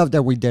lot of stuff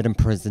that we did in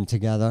prison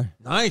together.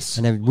 Nice.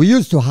 And then we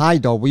used to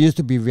hide, though. We used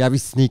to be very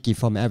sneaky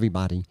from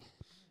everybody.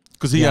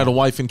 Because he had a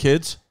wife and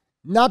kids?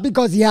 Not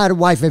because he had a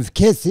wife and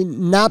kids.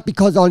 Not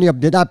because only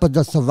of that, but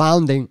the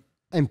surrounding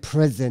in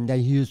prison that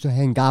he used to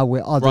hang out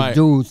with other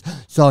dudes.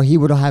 So he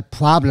would have had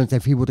problems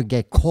if he would have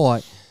get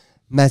caught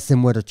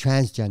messing with a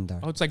transgender.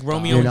 Oh, it's like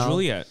Romeo and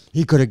Juliet.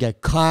 He could have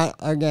get caught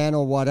again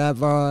or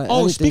whatever.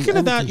 Oh, speaking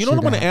of that, you know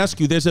what I want to ask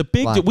you? There's a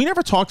big... We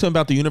never talked to him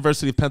about the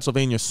University of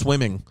Pennsylvania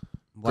swimming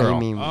What do you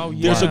mean? Oh,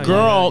 yeah. There's a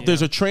girl,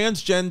 there's a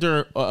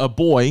transgender, a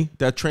boy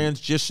that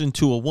transitioned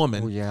to a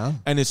woman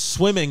and is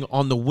swimming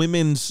on the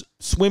women's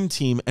swim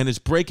team and is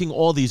breaking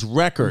all these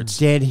records.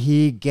 Did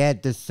he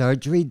get the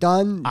surgery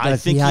done? I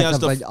think he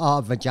has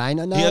a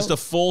vagina now? He has the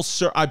full,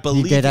 I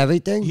believe. He did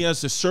everything? He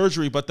has the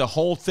surgery, but the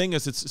whole thing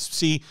is,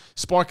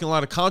 sparking a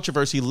lot of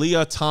controversy.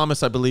 Leah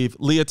Thomas, I believe.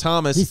 Leah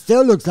Thomas. He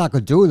still looks like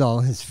a dude, though,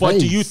 his face. But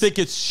do you think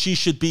she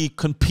should be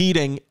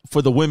competing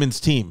for the women's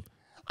team?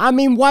 I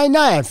mean, why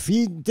not? If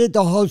he did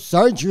the whole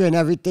surgery and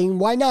everything,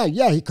 why not?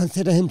 Yeah, he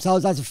considered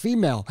himself as a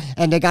female,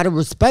 and they got to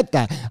respect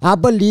that. I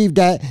believe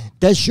that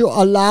they should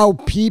allow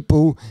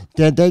people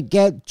that they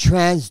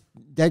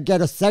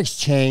get a sex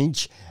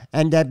change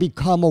and they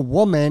become a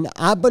woman.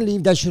 I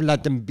believe they should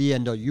let them be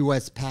in the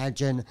U.S.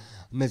 pageant,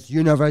 Miss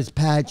Universe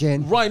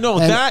pageant. Right, no,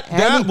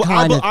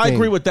 I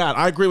agree with that.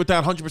 I agree with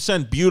that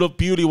 100%.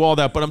 Beauty, all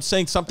that. But I'm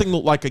saying something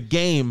like a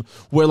game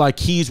where like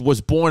he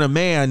was born a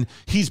man,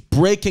 he's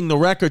breaking the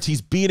records, he's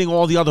beating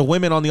all the other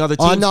women on the other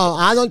teams. Oh, no,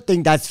 I don't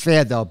think that's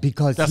fair, though,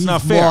 because that's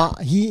not fair.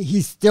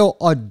 He's still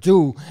a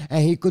dude,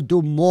 and he could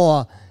do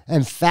more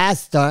and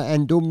faster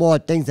and do more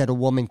things that a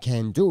woman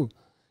can do.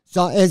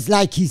 So it's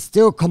like he's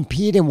still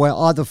competing with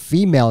other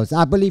females.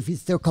 I believe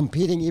he's still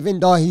competing, even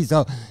though he's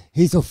a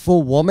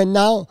full woman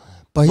now.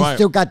 But he's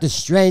still got the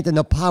strength and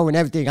the power and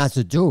everything he has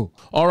to do.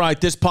 All right,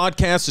 this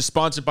podcast is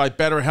sponsored by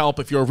BetterHelp.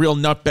 If you're a real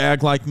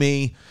nutbag like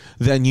me,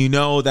 then you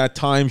know that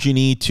times you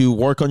need to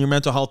work on your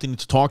mental health. You need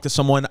to talk to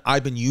someone.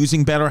 I've been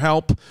using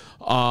BetterHelp.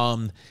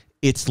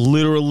 It's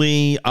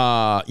literally,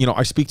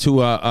 I speak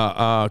to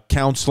a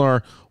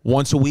counselor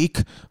once a week.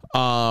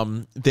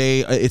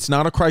 It's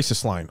not a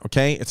crisis line,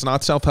 okay? It's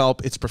not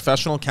self-help. It's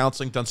professional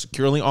counseling done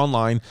securely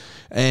online,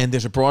 and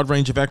there's a broad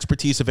range of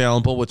expertise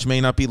available, which may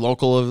not be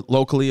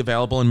locally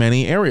available in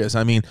many areas.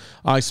 I mean,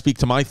 I speak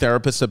to my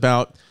therapist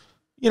about,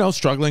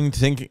 struggling to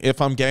think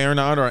if I'm gay or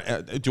not, or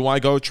do I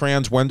go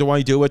trans? When do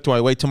I do it? Do I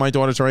wait till my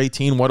daughters are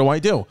 18? What do I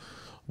do?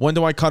 When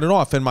do I cut it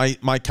off? And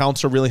my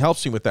counselor really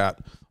helps me with that.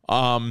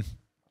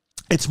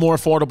 It's more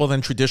affordable than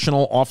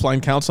traditional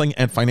offline counseling,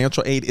 and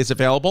financial aid is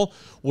available,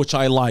 which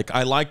I like.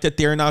 I like that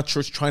they're not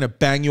just trying to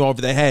bang you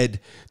over the head.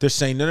 They're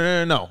saying,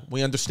 no.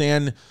 We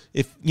understand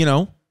if,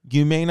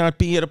 you may not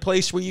be at a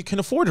place where you can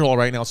afford it all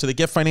right now. So they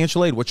get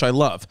financial aid, which I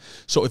love.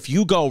 So if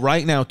you go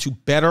right now to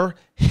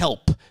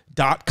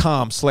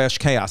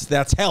betterhelp.com/chaos,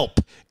 that's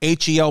help,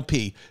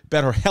 H-E-L-P,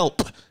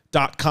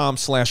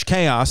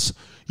 betterhelp.com/chaos,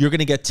 you're going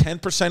to get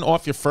 10%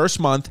 off your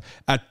first month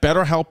at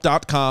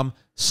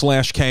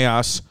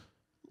betterhelp.com/chaos.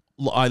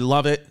 I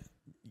love it.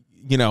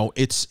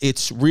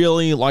 It's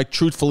really, like,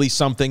 truthfully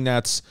something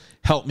that's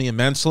helped me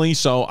immensely,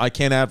 so I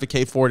can't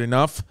advocate for it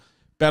enough.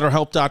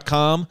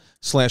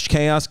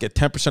 BetterHelp.com/chaos. Get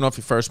 10% off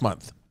your first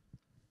month.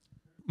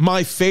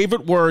 My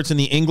favorite words in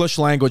the English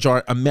language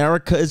are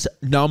America's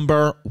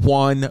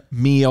 #1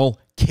 meal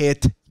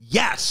kit.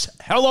 Yes,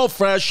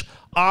 HelloFresh.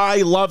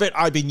 I love it.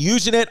 I've been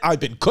using it.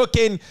 I've been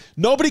cooking.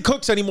 Nobody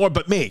cooks anymore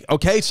but me,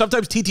 okay?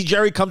 Sometimes TT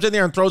Jerry comes in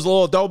there and throws a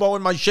little adobo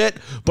in my shit,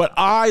 but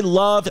I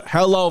love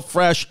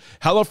HelloFresh.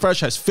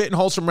 HelloFresh has fit and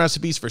wholesome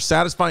recipes for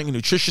satisfying and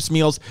nutritious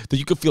meals that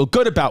you can feel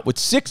good about, with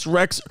 6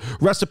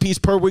 recipes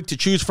per week to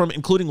choose from,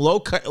 including low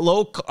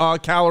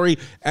calorie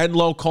and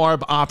low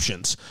carb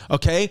options,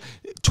 okay?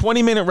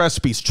 20-minute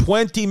recipes,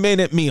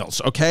 20-minute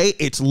meals, okay?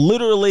 It's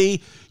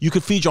literally, you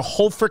could feed your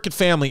whole freaking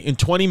family in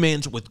 20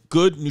 minutes with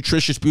good,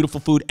 nutritious, beautiful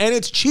food, and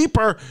it's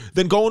cheaper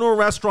than going to a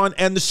restaurant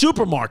and the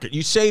supermarket.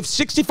 You save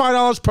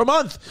 $65 per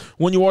month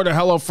when you order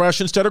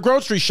HelloFresh instead of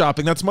grocery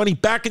shopping. That's money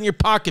back in your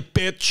pocket,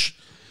 bitch.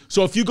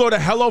 So if you go to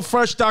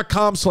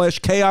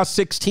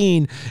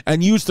HelloFresh.com/chaos16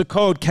 and use the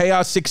code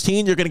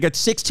chaos16, you're going to get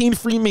 16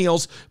 free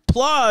meals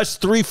plus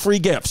 3 free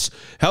gifts.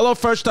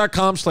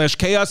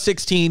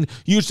 HelloFresh.com/chaos16.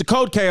 Use the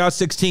code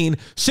chaos16.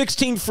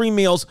 16 free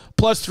meals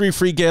plus 3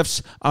 free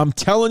gifts. I'm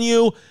telling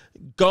you,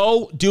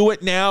 go do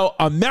it now.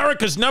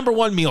 America's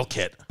 #1 meal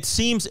kit.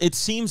 It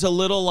seems a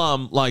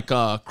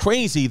little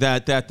crazy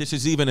that this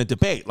is even a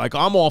debate. Like,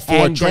 I'm all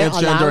for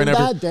transgender and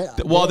everything.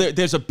 Well,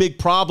 there's a big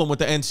problem with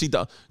the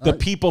NCAA. The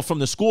people from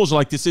the schools are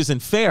like, this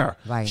isn't fair.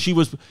 Right.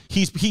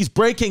 She's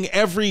breaking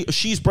every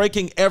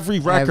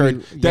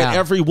record that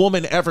every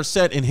woman ever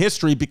set in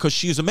history because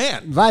she's a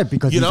man. Right,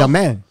 because he's a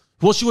man.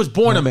 Well, she was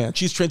born a man.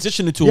 She's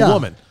transitioned into a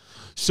woman.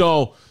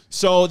 So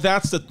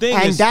that's the thing.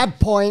 And that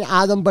point,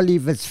 I don't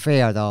believe it's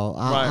fair, though.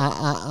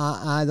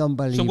 Right. I don't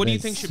believe. So what do you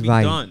think should be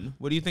done?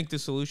 What do you think the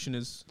solution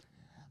is?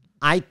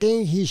 I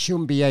think he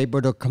shouldn't be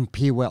able to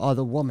compete with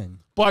other women.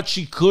 But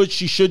she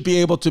should be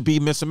able to be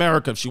Miss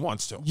America if she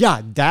wants to.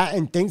 Yeah, that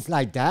and things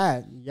like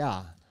that.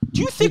 Yeah.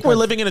 Do you think we're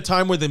living in a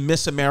time where the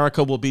Miss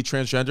America will be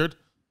transgendered?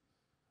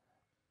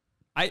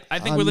 I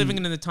think we're living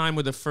in a time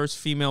where the first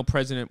female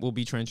president will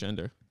be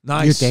transgender.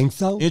 Nice. You think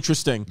so?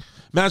 Interesting.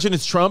 Imagine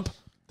it's Trump.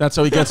 That's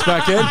how he gets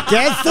back in.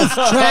 That's this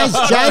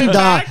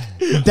transgender.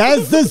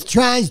 That's this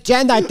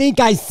transgender. I think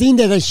I seen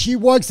that she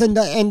works in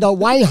the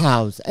White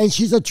House, and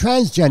she's a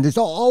transgender. It's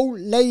an old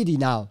lady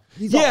now.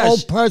 He's an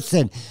old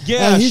person.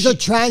 Yeah, and he's a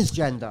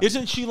transgender.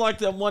 Isn't she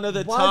like one of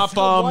the What's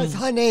top? What's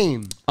her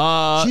name? She's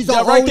right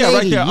there, right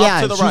there, yeah,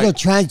 up to the she's right. a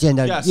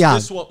transgender. Yes, yeah,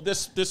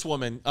 this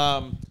woman,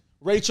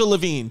 Rachel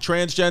Levine,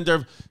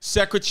 transgender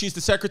she's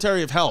the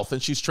Secretary of Health,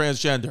 and she's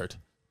transgendered.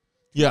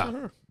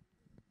 Yeah,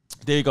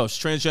 there you go.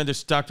 She's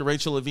transgender. Dr.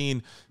 Rachel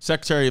Levine,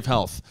 Secretary of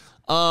Health.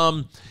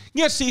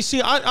 Yeah,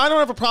 see, I don't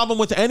have a problem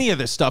with any of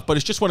this stuff, but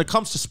it's just when it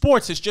comes to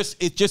sports,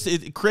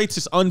 it creates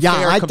this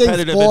unfair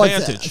competitive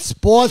advantage.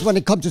 Sports, when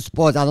it comes to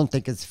sports, I don't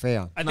think it's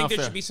fair. I think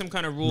there should be some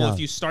kind of rule. If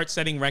you start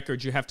setting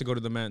records, you have to go to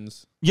the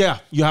men's. Yeah,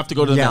 you have to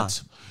go to the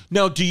men's.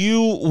 Now,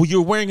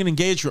 you're wearing an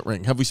engagement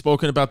ring. Have we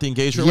spoken about the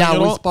engagement ring at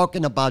all? Yeah, we've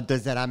spoken about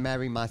this, that I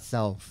marry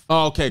myself.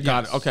 Oh, okay,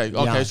 got it. Okay.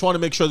 I just want to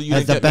make sure that you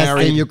didn't get married. It's the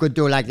best thing you could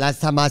do. Like last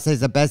time I said,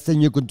 it's the best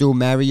thing you could do.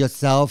 Marry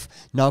yourself.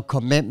 No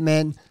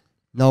commitment.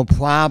 No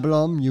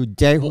problem. You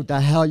date who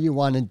the hell you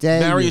want to date.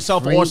 Marry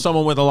yourself or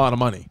someone with a lot of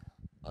money.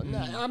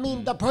 I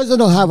mean, the person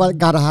don't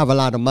gotta have a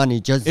lot of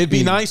money. Just it'd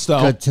be nice though.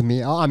 Good to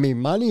me. I mean,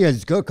 money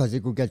is good because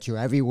it could get you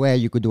everywhere.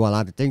 You could do a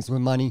lot of things with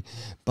money,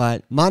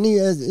 but money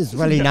is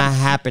really not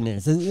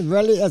happiness. It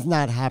really is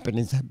not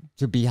happiness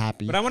to be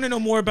happy. But I want to know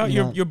more about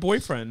your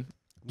boyfriend.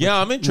 Yeah,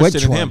 I'm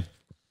interested in him.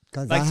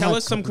 Like, tell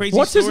us some crazy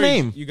What's his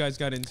name? You guys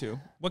got into.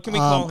 What can we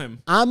call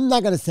him? I'm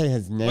not gonna say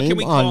his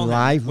name on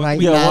live right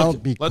now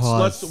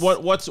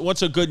because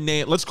what's a good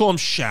name? Let's call him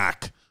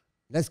Shaq.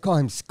 Let's call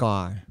him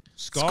Scar.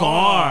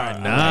 Scar,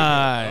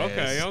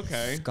 nice.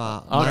 Okay.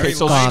 Scar. Okay,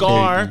 so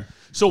Scar. Baby.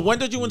 So when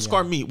did you and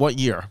Scar meet? What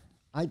year?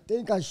 I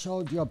think I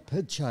showed you a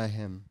picture of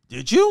him.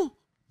 Did you?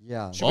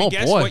 Yeah. Should we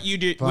guess what year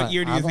do you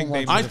think,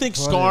 baby? I think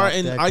Scar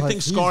and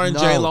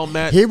J-Lo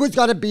met. He was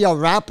gonna be a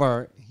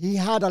rapper. He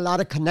had a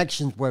lot of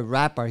connections with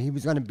rapper. He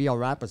was going to be a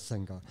rapper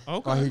singer.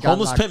 Okay.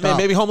 Homeless Pimp,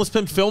 maybe Homeless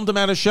Pimp filmed him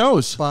at his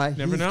shows. But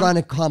he's going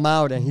to come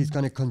out and he's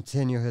going to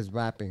continue his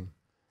rapping.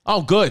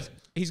 Oh, good.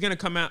 He's going to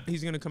come out.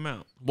 He's going to come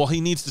out. Well,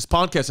 he needs this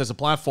podcast as a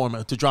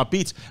platform to drop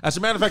beats. As a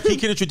matter of fact, he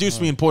can introduce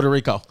me in Puerto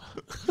Rico.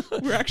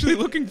 We're actually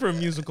looking for a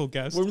musical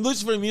guest. We're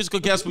looking for a musical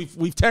guest.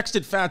 We've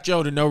texted Fat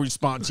Joe to no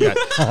response yet.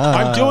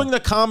 I'm doing the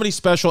comedy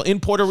special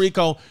in Puerto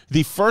Rico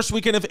the first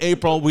weekend of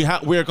April. We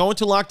are going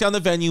to lock down the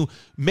venue.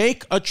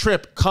 Make a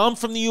trip. Come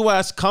from the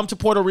U.S. Come to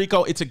Puerto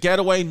Rico. It's a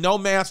getaway. No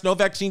mask, no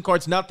vaccine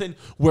cards, nothing.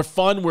 We're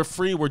fun. We're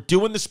free. We're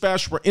doing the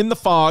special. We're in the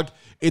fog.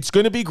 It's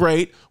going to be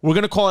great. We're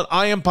going to call it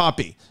I Am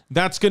Papi.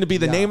 That's going to be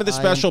the name of the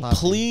special.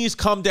 Please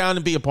come down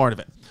and be a part of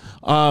it.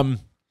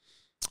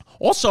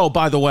 Also,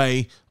 by the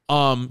way,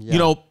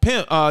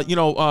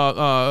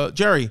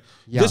 Jerry,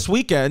 this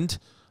weekend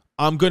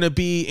I'm going to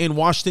be in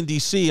Washington,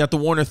 D.C. at the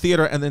Warner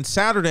Theater, and then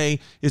Saturday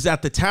is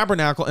at the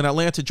Tabernacle in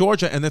Atlanta,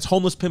 Georgia, and that's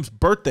Homeless Pimp's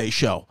birthday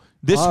show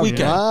this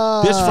weekend.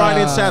 This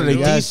Friday and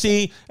Saturday,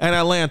 D.C. and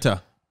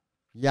Atlanta.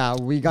 Yeah,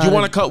 we got. Do you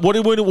want to cut? What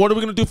are we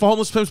going to do for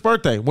Homeless Pimp's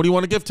birthday? What do you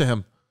want to give to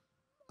him?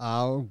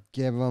 I'll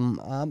give him.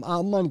 I'm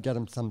gonna get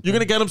him something. You're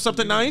gonna get him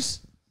something nice?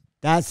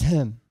 That's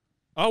him.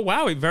 Oh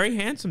wow, he's very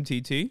handsome,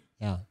 TT.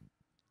 Yeah.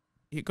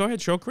 Go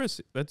ahead, show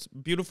Chris. That's a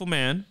beautiful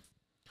man.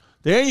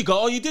 There you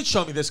go. Oh, you did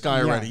show me this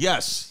guy already.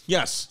 Yes.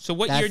 So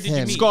what year did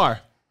you meet Scar?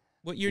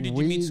 What year did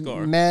you meet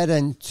Scar? We met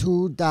in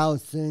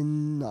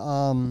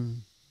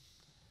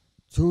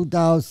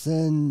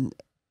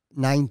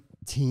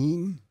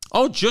 2019.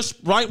 Oh, just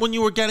right when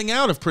you were getting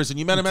out of prison.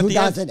 You met him at the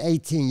end?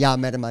 2018, yeah, I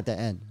met him at the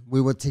end. We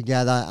were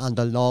together on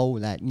the low,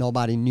 like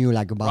nobody knew,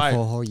 like about for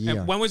a whole year.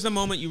 And when was the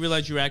moment you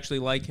realized you actually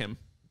like him?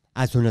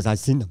 As soon as I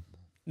seen him.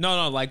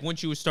 No, like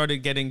once you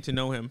started getting to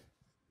know him.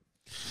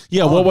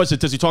 Yeah, what was it?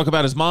 Does he talk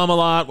about his mom a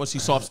lot? Was he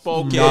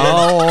soft-spoken?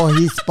 No,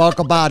 he spoke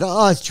about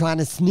us trying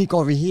to sneak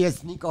over here,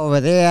 sneak over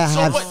there,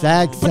 have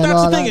sex. But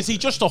that's the thing. Is he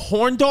just a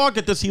horn dog,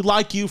 or does he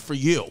like you for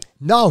you?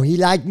 No, he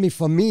liked me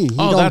for me. He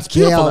that's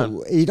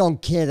beautiful. He don't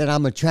care that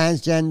I'm a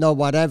transgender,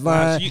 whatever.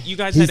 Wow, so you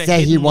guys he had a said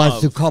he hidden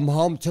wants love. to come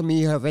home to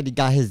me. He already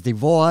got his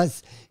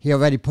divorce. He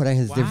already put in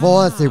his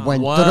divorce. It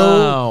went through.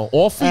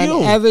 All for and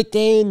you.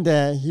 Everything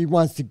that he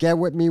wants to get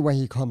with me when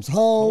he comes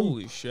home.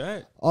 Holy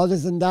shit. All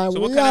this and that.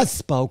 So we are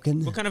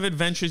spoken. What kind of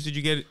adventures did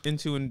you get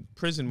into in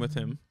prison with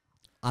him?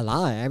 A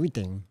lot,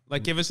 everything.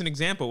 Like, give us an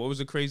example. What was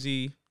the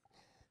crazy...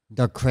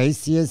 The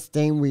craziest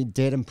thing we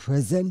did in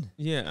prison?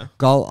 Yeah.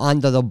 Go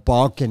under the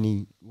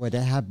balcony, where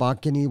they had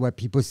balcony where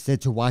people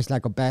sit to watch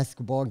like a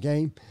basketball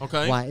game.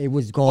 Okay. While it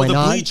was going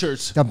on. The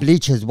bleachers. The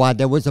bleachers. While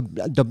there was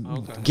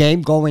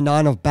game going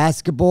on of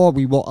basketball,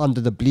 we were under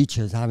the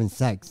bleachers having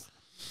sex.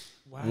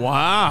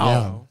 Wow.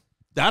 Yeah.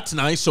 That's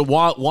nice. So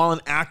while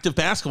an active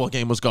basketball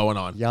game was going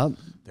on. Yep.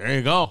 There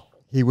you go.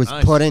 He was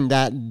putting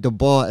the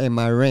ball in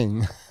my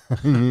ring.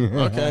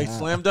 Okay,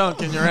 slam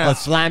dunk in your ass.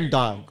 A slam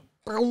dunk.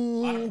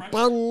 Boom,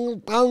 boom,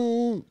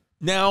 boom.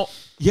 Now,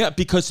 yeah,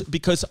 because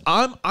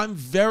I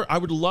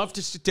would love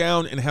to sit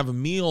down and have a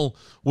meal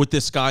with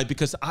this guy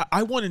because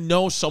I want to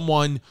know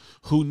someone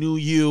who knew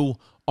you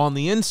on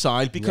the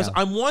inside because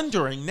I'm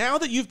wondering, now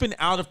that you've been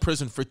out of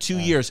prison for 2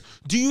 years,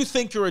 do you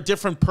think you're a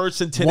different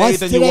person today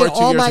than you were 2 years ago?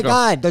 Oh my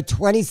God, the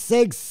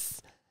 26th.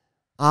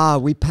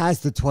 We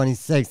passed the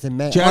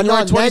 26th.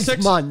 January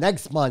 26th?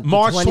 Next month.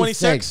 March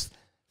 26th.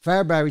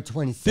 February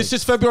 26th. This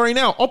is February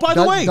now. Oh, by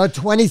the way. The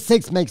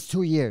 26th makes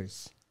 2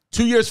 years.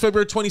 2 years,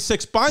 February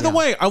 26th. By the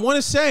way, I want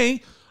to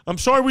say, I'm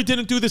sorry we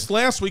didn't do this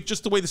last week,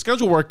 just the way the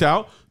schedule worked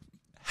out.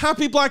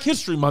 Happy Black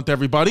History Month,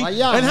 everybody.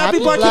 And happy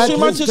Black History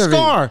Month to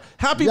Scar.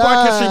 Happy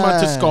Black History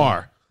Month to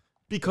Scar.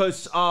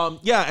 Because,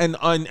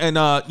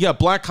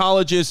 black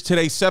colleges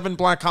today, 7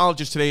 black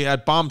colleges today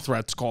had bomb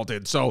threats called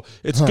in. So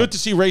it's good to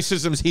see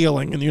racism's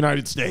healing in the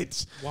United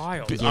States.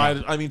 Wild.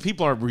 I mean,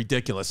 people are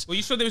ridiculous. Well,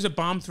 you saw there was a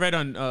bomb threat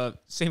on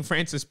St.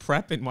 Francis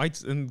Prep in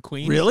Whites and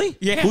Queens. Really?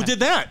 Yeah. Who did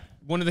that?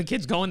 One of the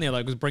kids going there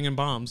was bringing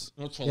bombs.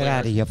 Get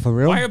out of here, for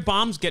real? Why are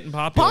bombs getting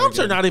popular? Bombs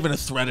are not even a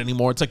threat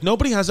anymore. It's like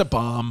nobody has a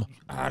bomb.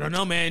 I don't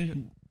know,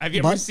 man. Have you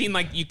ever seen,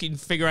 like, you can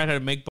figure out how to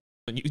make bombs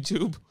on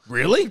YouTube?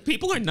 Really?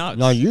 People are nuts.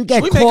 No, you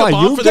get Should we make a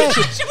bomb caught.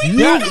 for You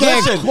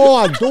get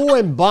caught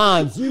doing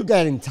bonds. You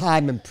getting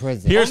time in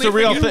prison. Here's the Only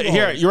real for you. thing.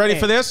 Here, you ready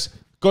for this?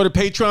 Go to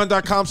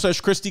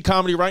patreon.com/Christy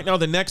Comedy right now.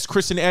 The next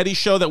Chris and Eddie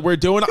show that we're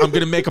doing, I'm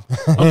gonna make a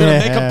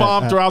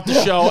bomb throughout the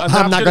show. And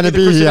I'm not gonna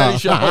be here.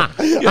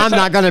 I'm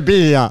not gonna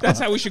be here. That's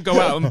how we should go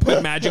out and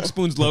put Magic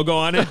Spoon's logo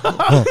on it.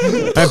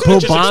 And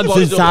put bombs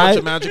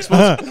inside. Magic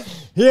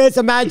spoons. Here's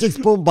a Magic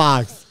Spoon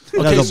box.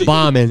 There's a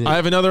bomb in it. I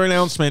have another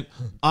announcement.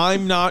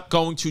 I'm not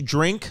going to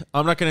drink.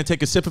 I'm not going to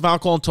take a sip of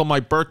alcohol until my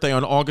birthday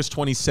on August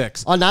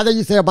 26th. Oh, now that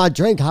you say about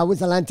drink, how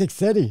was Atlantic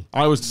City?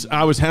 I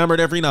was hammered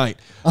every night,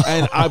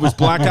 and I was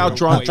blackout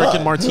drunk,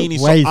 drinking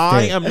martinis. So Wasted.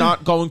 I am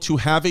not going to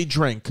have a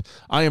drink.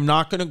 I am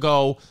not going to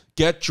go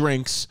get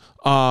drinks.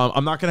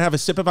 I'm not going to have a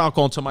sip of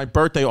alcohol until my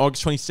birthday,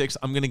 August 26th.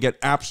 I'm going to get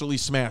absolutely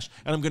smashed.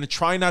 And I'm going to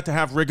try not to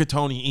have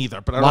rigatoni either,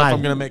 but I don't know if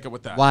I'm going to make it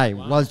with that. Why?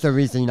 What's the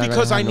reason you're not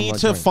Because I no need more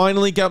to drink?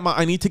 finally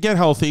I need to get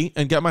healthy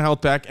and get my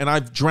health back. And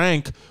I've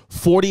drank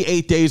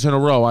 48 days in a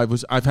row. I've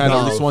had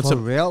at least once. For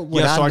real?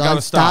 Yeah, so I got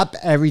to stop.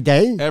 Every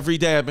day? Every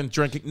day I've been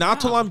drinking.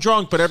 Not till I'm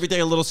drunk, but every day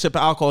a little sip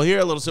of alcohol here,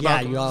 a little sip of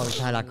alcohol. You always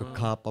had like a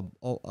cup of,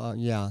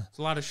 yeah. It's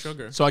a lot of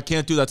sugar. So I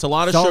can't do that. It's a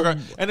lot of sugar.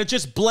 And it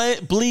just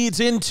bleeds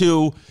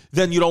into,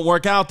 then you don't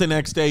work out the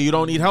next day. You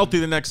don't eat healthy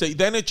the next day.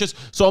 Then it just,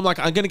 so I'm like,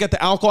 I'm going to get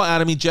the alcohol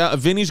out of me.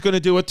 Vinny's going to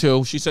do it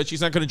too. She said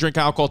she's not going to drink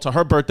alcohol to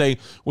her birthday,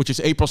 which is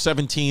April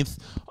 17th.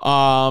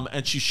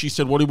 And she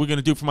said, what are we going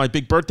to do for my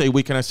big birthday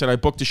week? And I said, I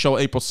booked a show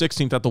April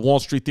 16th at the Wall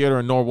Street Theater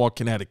in Norwalk,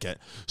 Connecticut.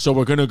 So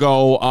we're going to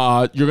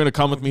go, you're going to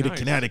come with me to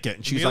Connecticut.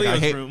 And she was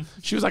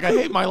like, I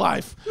hate my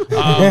life.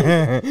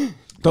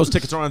 Those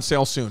tickets are on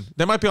sale soon.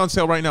 They might be on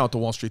sale right now at the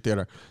Wall Street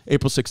Theater,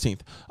 April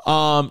 16th,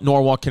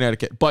 Norwalk,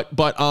 Connecticut. But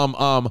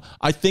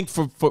I think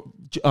for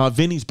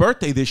Vinny's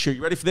birthday this year,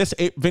 you ready for this?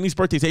 Vinny's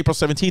birthday is April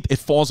 17th. It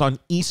falls on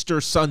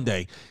Easter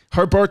Sunday.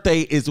 Her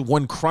birthday is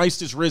when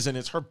Christ is risen.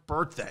 It's her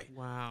birthday.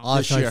 Wow.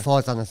 Oh, so it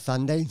falls on a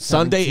Sunday?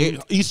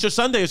 Easter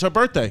Sunday is her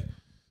birthday.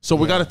 So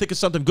we got to think of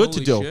something good to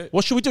do. Shit.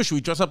 What should we do? Should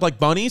we dress up like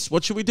bunnies?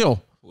 What should we do?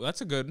 Well,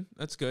 that's good.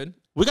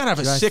 We got to have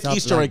a sick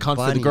Easter egg hunt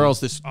for the girls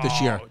this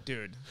year.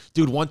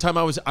 Dude, one time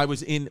I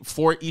was in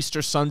for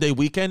Easter Sunday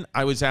weekend.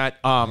 I was at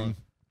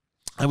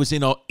I was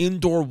in an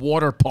indoor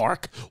water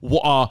park,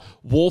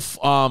 Wolf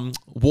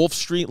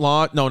Street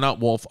Lodge. No, not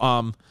Wolf.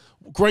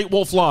 Great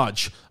Wolf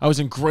Lodge. I was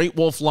in Great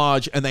Wolf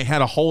Lodge, and they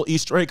had a whole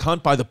Easter egg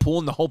hunt by the pool,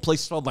 and the whole place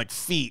smelled like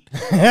feet.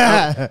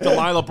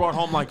 Delilah brought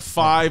home like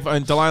 5,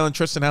 and Delilah and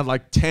Tristan had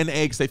like 10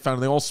 eggs they found,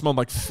 and they all smelled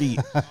like feet.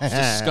 It was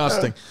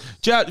disgusting.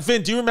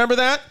 Vin, do you remember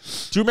that?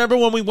 Do you remember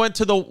when we went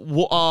to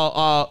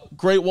the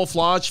Great Wolf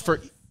Lodge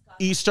for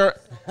Easter?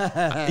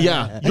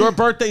 Yeah. Your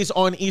birthday's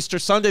on Easter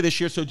Sunday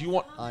this year, so do you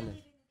want...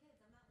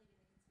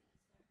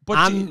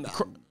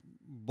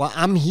 But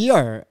I'm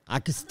here. I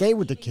could stay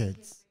with the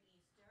kids.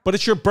 But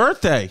it's your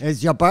birthday.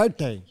 It's your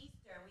birthday.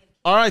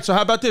 All right, so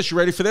how about this? You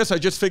ready for this? I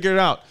just figured it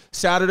out.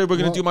 Saturday, we're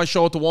going to do my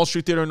show at the Wall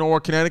Street Theater in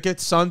Norwalk, Connecticut.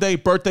 Sunday,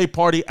 birthday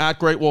party at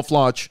Great Wolf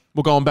Lodge.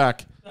 We're going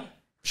back.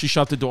 She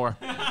shut the door.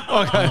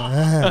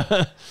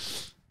 Okay.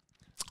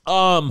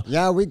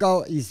 Yeah, we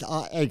go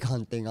egg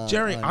hunting.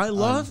 Jerry, I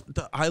love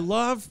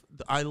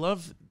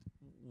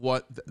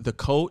what the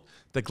coat,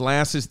 the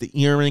glasses, the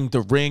earring,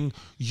 the ring.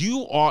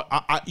 You are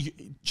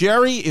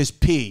Jerry is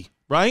P,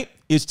 right?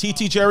 Is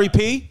TT Jerry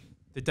P?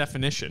 The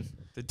definition.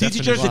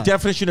 TT Jerry's the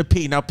definition of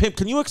P. Now, Pimp,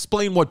 can you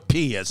explain what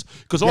P is?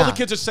 Because all the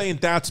kids are saying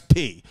that's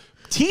P.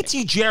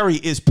 TT Jerry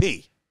is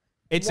P.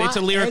 It's a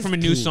lyric from a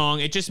new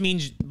song. It just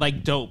means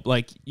like dope.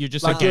 Like you're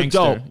just like a gangster.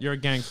 You're dope. You're a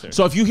gangster.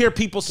 So if you hear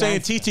people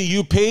saying TT,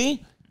 you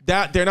pee,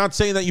 that they're not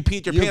saying that you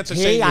peed your pants. They're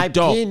saying you're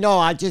dope. Pee? No,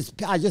 I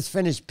just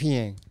finished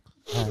peeing.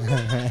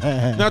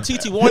 Now,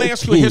 TT, I want to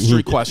ask you a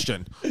history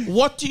question.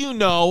 What do you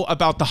know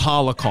about the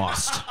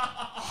Holocaust?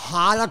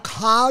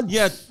 Holocaust?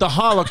 Yeah, the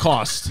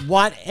Holocaust.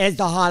 What is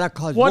the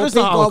Holocaust? What is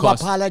the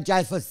Holocaust? Whoopi Goldberg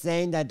apologized for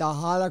saying that the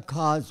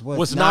Holocaust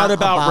was not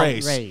about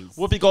race.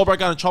 Whoopi Goldberg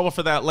got in trouble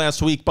for that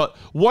last week. But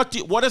what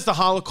is the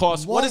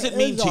Holocaust? What does it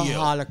mean to you?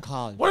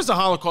 Holocaust? What does the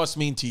Holocaust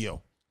mean to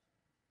you?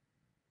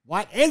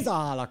 What is the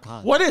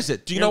Holocaust? What is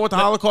it? Do you know what the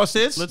Holocaust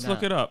is? Let's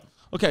look it up.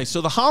 Okay,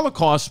 so the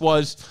Holocaust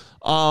was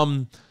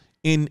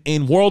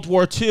in World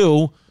War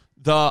II.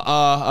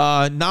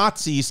 The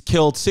Nazis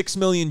killed 6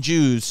 million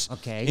Jews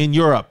in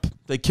Europe.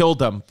 They killed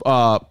them,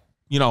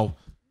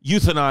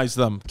 euthanized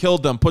them,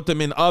 killed them, put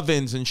them in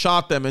ovens and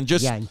shot them and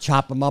just and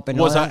chop them up and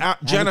was all a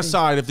that,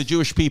 genocide of the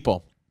Jewish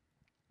people.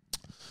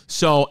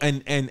 So,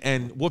 and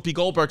Whoopi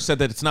Goldberg said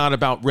that it's not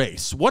about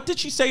race. What did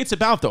she say it's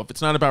about, though, if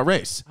it's not about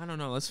race? I don't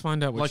know. Let's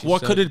find out what Like, she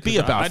what said, could it be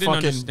 'cause about? I didn't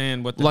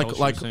understand what the hell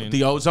she was saying.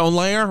 The ozone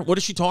layer? What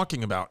is she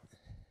talking about?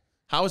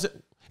 How is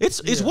it?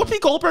 Is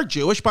Whoopi Goldberg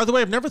Jewish, by the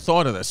way? I've never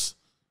thought of this.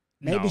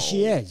 Maybe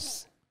she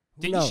is.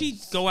 Didn't she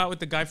go out with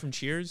the guy from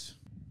Cheers?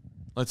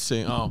 Let's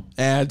see. Oh,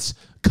 ads.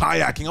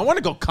 Kayaking. I want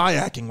to go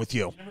kayaking with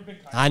you.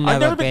 I've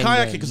never been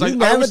kayaking because You've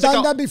never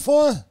done that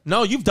before?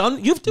 No, you've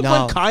went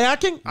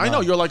kayaking? No. I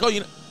know. You're like,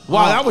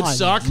 wow, that would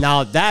suck.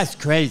 No, that's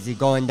crazy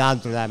going down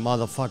through that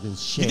motherfucking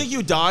shit. You think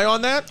you die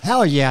on that?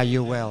 Hell yeah,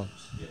 you will.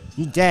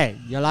 You're dead.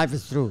 Your life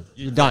is through.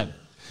 You're done.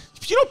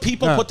 You know,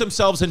 people put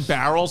themselves in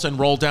barrels and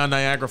roll down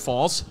Niagara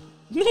Falls.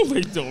 No,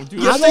 they don't.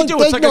 Dude. Yes, I don't they do.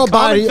 think It's like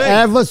nobody a common thing.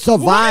 ever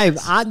survived.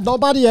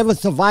 Nobody ever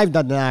survived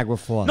the Niagara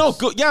Falls. No,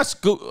 yes.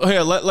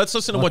 Here, let's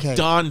listen to what Okay.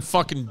 Don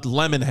fucking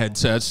Lemonhead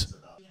says. If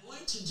you're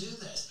going to do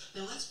this,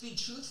 then let's be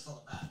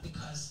truthful about it,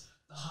 because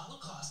the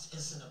Holocaust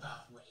isn't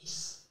about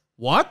race.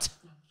 What?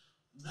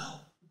 No,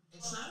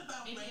 it's not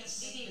about race.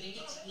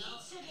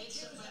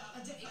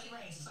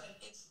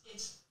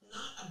 It's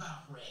not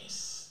about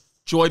race.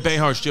 Joy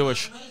Behar's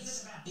Jewish.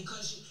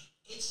 Because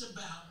it's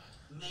about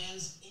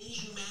man's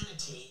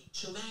inhumanity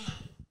to man.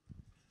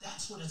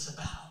 That's what it's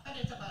about.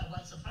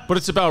 But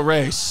it's about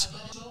race.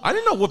 I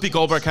didn't know Whoopi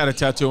Goldberg had a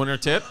tattoo on her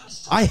tit.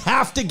 I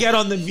have to get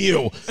on The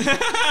View.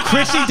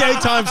 Chrissy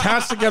Daytimes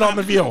has to get on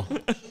The View.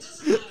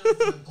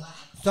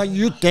 So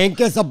you think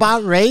it's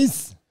about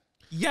race?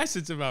 Yes,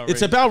 it's about race.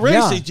 It's about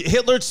race. Yeah.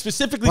 Hitler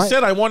specifically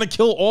said, I want to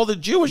kill all the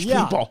Jewish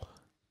people.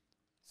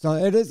 So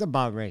it is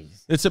about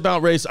race. It's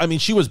about race. I mean,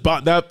 she was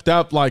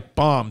that like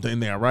bombed in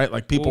there, right?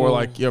 Like people were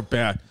like, "You're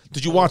bad."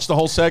 Did you watch the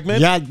whole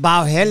segment? Yeah,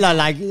 about Hitler.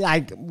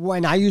 Like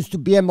when I used to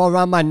be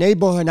around my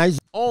neighborhood,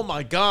 Oh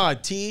my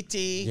God, TT.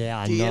 Yeah,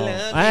 I do you know.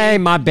 love me? Hey,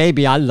 my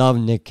baby, I love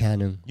Nick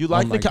Cannon. You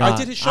like my Nick Cannon? I God.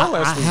 did his show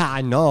last week.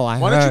 I know.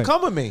 Why don't you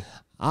come with me?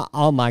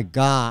 Oh my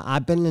God,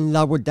 I've been in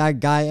love with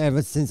that guy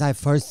ever since I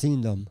first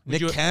seen them.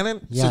 Nick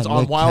Cannon? Yeah, Since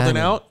on Nick Wild and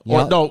Cannon. Out?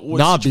 Yeah. Or, no,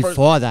 No,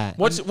 before that.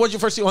 What'd you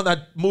first see on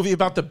that movie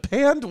about the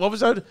band? What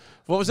was that?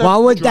 What was that?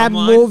 What was that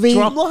Drumline? movie?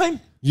 Drumline?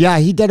 Yeah,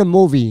 he did a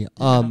movie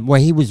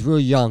when he was real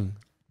young.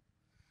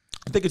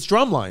 I think it's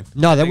Drumline.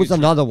 No, there was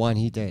another one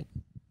he did.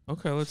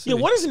 Okay, let's see. Yeah,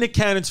 what is Nick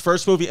Cannon's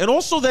first movie? And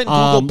also then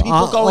Google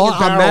people going in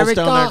barrels America,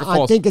 down Niagara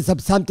Falls. I think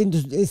it's something.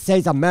 It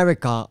says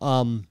America.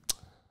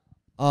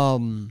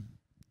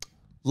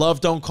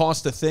 Love Don't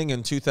Cost a Thing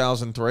in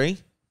 2003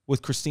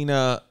 with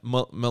Christina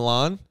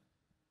Milan.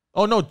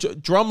 Oh, no,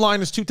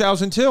 Drumline is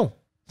 2002.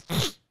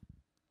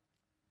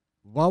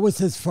 What was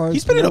his first?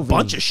 He's been in a movie?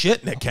 bunch of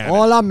shit, Nick Cannon.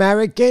 All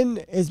American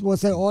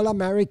was it All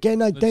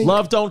American? I think.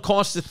 Love Don't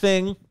Cost a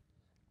Thing.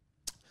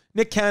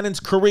 Nick Cannon's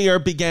career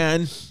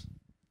began.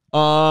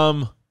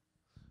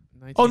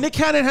 Nick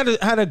Cannon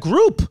had a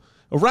group,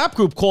 a rap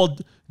group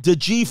called the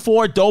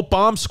G4 Dope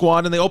Bomb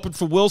Squad, and they opened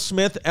for Will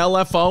Smith,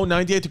 LFO,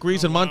 98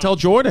 Degrees, and Montel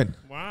Jordan.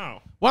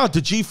 Wow. Wow,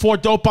 the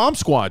G4 Dope Bomb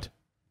Squad.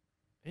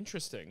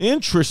 Interesting.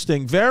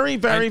 Interesting. Very,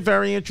 very,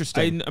 very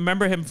interesting. I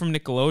remember him from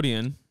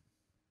Nickelodeon.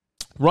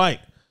 Right.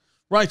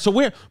 So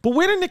where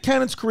did Nick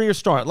Cannon's career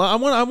start? I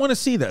want to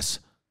see this.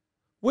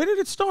 Where did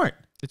it start?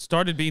 It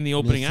started being the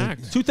opening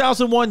act.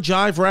 2001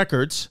 Jive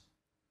Records.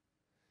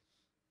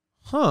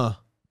 Huh.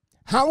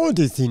 How old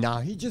is he now?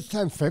 He just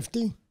turned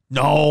 50.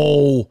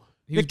 No.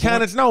 He Nick was born-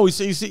 Cannon's no.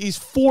 He's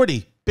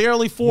 40.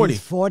 Barely 40.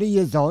 He's 40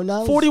 years old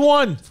now.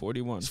 41.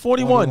 41. He's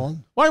 41.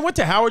 41. Well, I went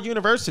to Howard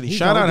University. He's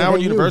Shout out older Howard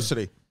than you.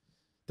 University.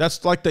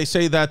 That's like they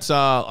say that's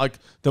like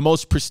the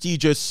most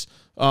prestigious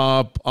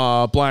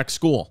black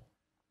school.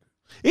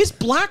 Is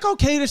black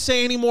okay to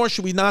say anymore?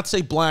 Should we not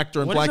say black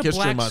during What Black does a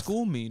History black Month?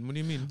 school mean? What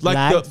do you mean?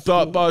 Like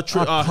Black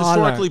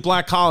historically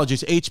black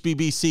colleges,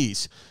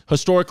 HBBCs,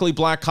 historically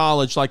black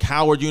college like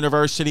Howard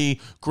University,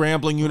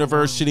 Grambling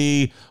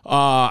University.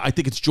 I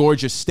think it's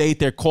Georgia State.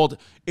 They're called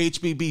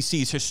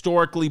HBBCs,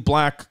 historically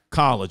black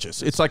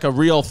colleges. It's like a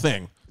real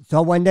thing.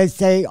 So when they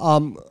say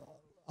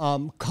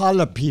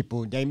color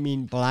people, they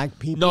mean black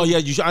people. No, yeah,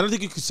 I don't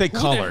think you could say Who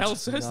colored. the hell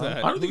says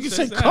that? I don't think Who you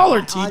says say that?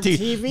 colored, On TT.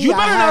 TV, You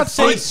better I not have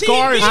say seen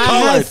scar is TV. I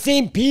colored. have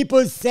seen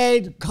people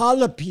say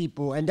color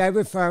people, and they're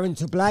referring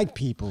to black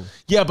people.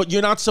 Yeah, but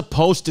you're not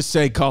supposed to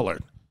say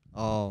colored.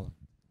 Oh.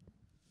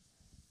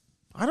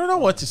 I don't know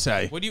what to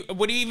say. What are you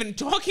even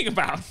talking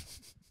about?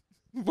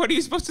 What are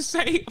you supposed to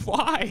say?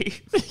 Why?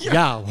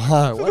 Yeah,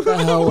 what the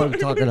hell were we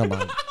talking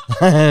about?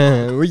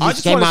 We I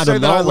just want to say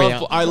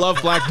that I love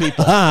black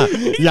people.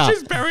 He's Yeah.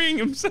 just burying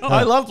himself.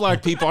 I love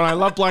black people, and I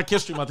love Black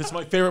History Month. It's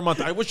my favorite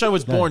month. I wish I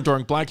was born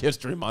during Black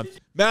History Month.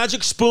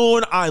 Magic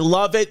Spoon, I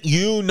love it.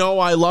 You know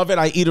I love it.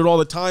 I eat it all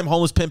the time.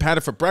 Homeless Pimp had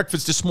it for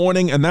breakfast this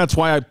morning, and that's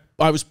why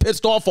I was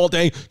pissed off all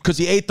day because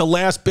he ate the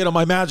last bit of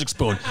my Magic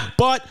Spoon.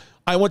 But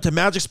I went to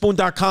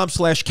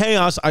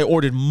magicspoon.com/chaos. I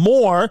ordered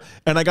more,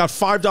 and I got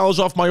 $5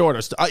 off my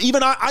orders. I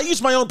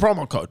use my own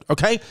promo code,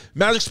 okay?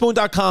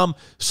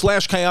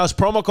 Magicspoon.com/chaos,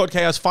 promo code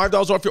chaos,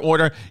 $5 off your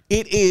order.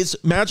 It is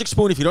Magic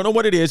Spoon, if you don't know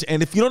what it is,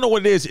 and if you don't know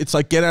what it is, it's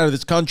like get out of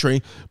this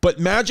country. But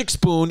Magic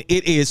Spoon,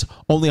 it is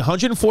only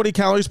 140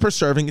 calories per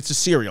serving. It's a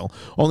cereal.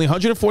 Only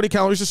 140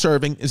 calories a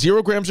serving,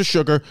 0 grams of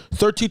sugar,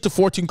 13 to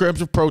 14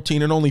 grams of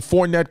protein, and only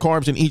 4 net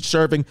carbs in each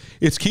serving.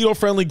 It's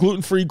keto-friendly,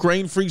 gluten-free,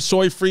 grain-free,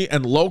 soy-free,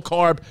 and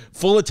low-carb,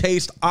 full of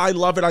taste. I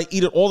love it. I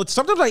eat it all the time.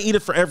 Sometimes I eat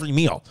it for every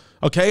meal.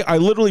 Okay, I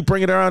literally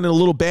bring it around in a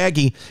little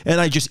baggie and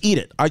I just eat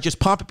it. I just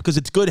pop it because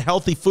it's good,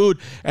 healthy food,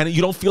 and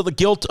you don't feel the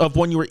guilt of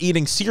when you were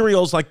eating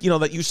cereals like,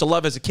 that you used to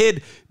love as a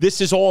kid.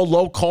 This is all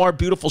low carb,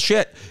 beautiful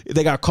shit.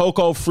 They got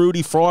cocoa,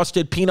 fruity,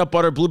 frosted, peanut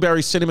butter,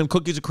 blueberry, cinnamon,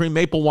 cookies and cream,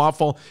 maple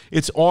waffle.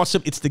 It's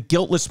awesome. It's the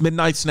guiltless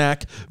midnight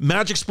snack.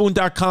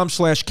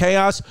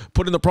 Magicspoon.com/chaos.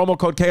 Put in the promo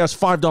code chaos,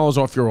 $5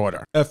 off your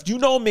order. If you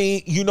know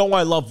me, you know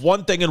I love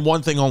one thing and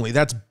one thing only.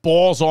 That's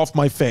balls off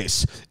my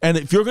face. And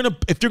if you're gonna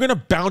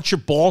bounce your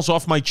balls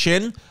off my chin,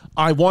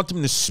 I want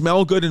them to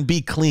smell good and be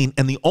clean.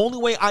 And the only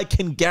way I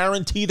can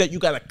guarantee that you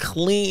got a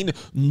clean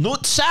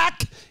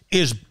nutsack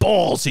is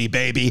Ballsy,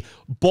 baby.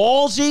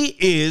 Ballsy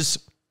is,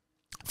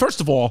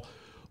 first of all,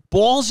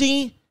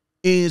 Ballsy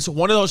is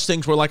one of those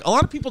things where like a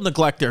lot of people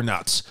neglect their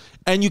nuts.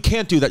 And you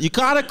can't do that. You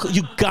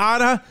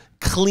gotta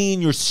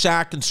clean your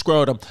sack and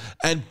scrotum,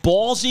 and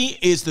Ballsy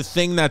is the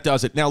thing that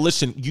does it. Now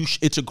listen,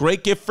 it's a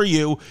great gift for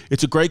you.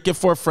 It's a great gift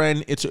for a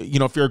friend. It's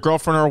if you're a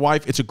girlfriend or a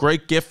wife, it's a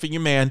great gift for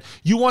your man.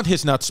 You want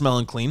his nuts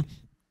smelling clean.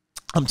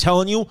 I'm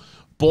telling you,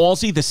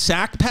 Ballsy, the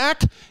sack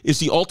pack is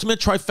the ultimate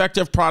trifecta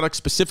of products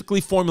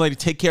specifically formulated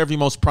to take care of your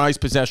most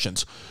prized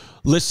possessions.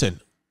 Listen,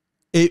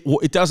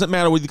 it doesn't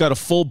matter whether you got a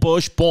full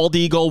bush, bald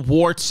eagle,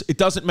 warts. It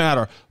doesn't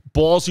matter.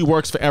 Ballsy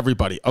works for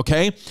everybody,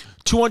 okay?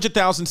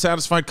 200,000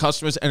 satisfied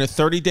customers and a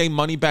 30-day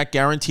money-back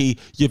guarantee.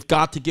 You've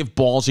got to give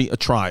Ballsy a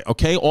try,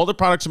 okay? All the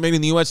products are made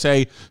in the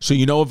USA, so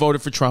you know I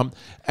voted for Trump.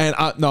 And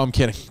no, I'm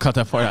kidding. Cut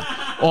that part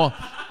out.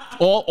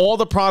 All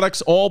the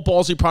products, all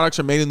Ballsy products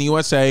are made in the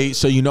USA,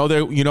 so you know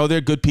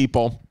they're good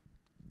people.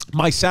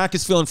 My sack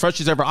is feeling fresh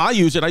as ever. I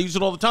use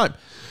it all the time.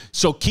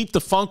 So keep the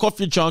funk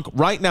off your junk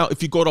right now.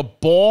 If you go to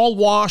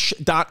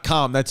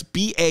ballwash.com, that's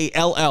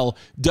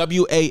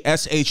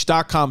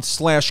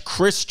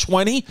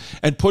BALLWASH.com/Chris20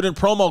 and put in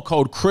promo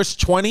code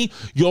Chris20,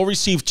 you'll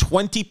receive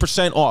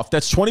 20% off.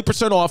 That's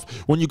 20% off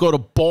when you go to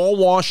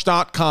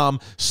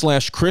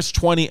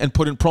ballwash.com/Chris20 and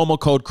put in promo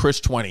code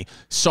Chris20.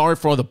 Sorry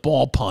for all the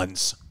ball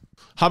puns.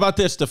 How about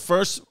this? The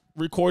first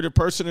recorded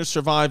person who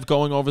survived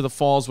going over the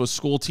falls was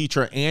school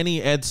teacher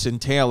Annie Edson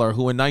Taylor,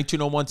 who in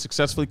 1901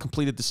 successfully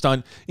completed the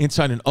stunt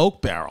inside an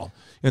oak barrel.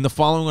 In the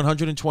following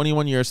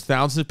 121 years,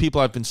 thousands of people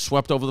have been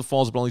swept over the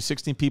falls, but only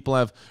 16 people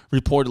have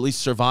reportedly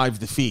survived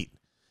the feat.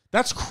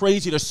 That's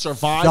crazy to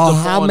survive the fall. So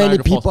how many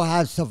people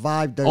have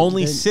survived?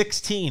 Only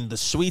 16, the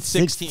sweet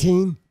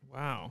 16.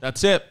 Wow.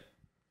 That's it.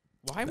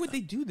 Why would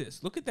they do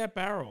this? Look at that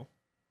barrel.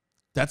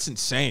 That's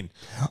insane.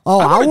 Oh,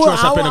 I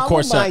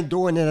wouldn't mind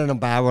doing it in a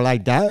barrel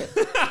like that.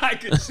 I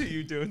could see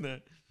you doing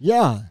that.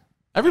 Yeah.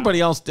 Everybody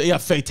else,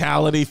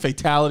 fatality,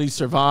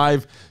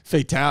 survive,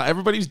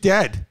 everybody's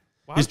dead.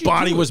 His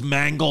body was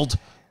mangled.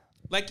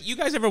 Like, you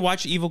guys ever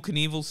watch Evel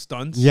Knievel's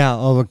stunts? Yeah,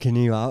 Evel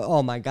Knievel.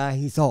 Oh my God,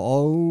 he's so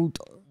old.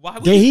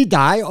 Did he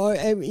die? Or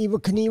Evel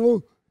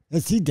Knievel?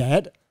 Is he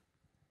dead?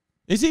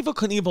 Is Evel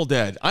Knievel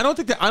dead? I don't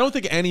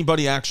think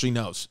anybody actually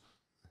knows.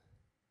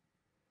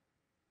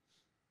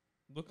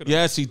 Look at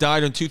yes, he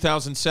died in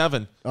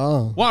 2007.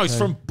 Oh, wow, he's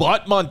from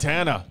Butte,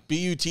 Montana.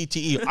 Butte.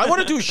 I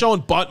want to do a show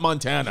in Butte,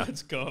 Montana.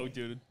 Let's go,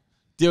 dude.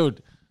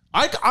 Dude,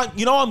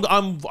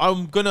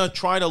 I'm gonna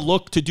try to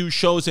look to do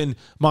shows in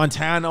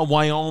Montana,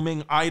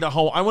 Wyoming,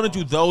 Idaho. I want to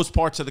do those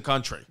parts of the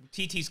country.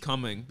 TT's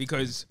coming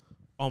because,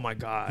 oh my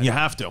God, you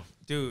have to,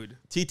 dude.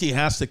 TT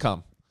has to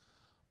come.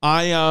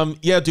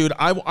 Yeah, dude.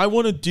 I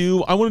want to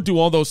do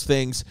all those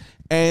things.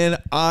 And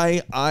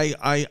I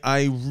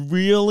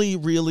really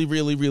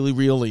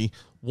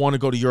want to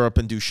go to Europe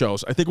and do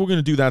shows. I think we're going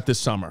to do that this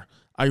summer.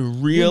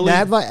 You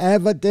never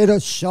ever did a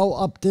show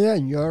up there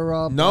in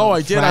Europe? No,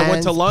 I did. I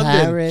went to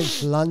London.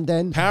 Paris,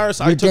 London.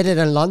 Paris. You did it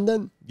in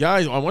London? Yeah,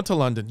 I went to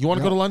London. You want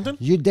to go to London?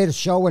 You did a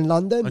show in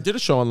London? I did a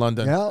show in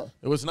London. Yeah.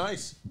 It was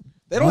nice.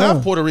 They don't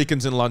have Puerto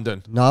Ricans in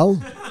London.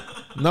 No?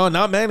 No,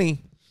 not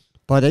many.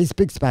 But they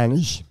speak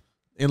Spanish.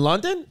 In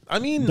London? I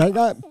mean, they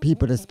got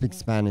people that speak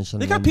Spanish.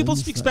 They got people that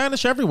speak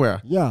Spanish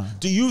everywhere. Yeah.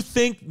 Do you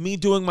think me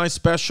doing my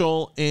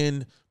special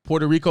in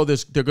Puerto Rico,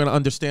 they're going to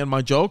understand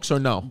my jokes or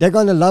no? They're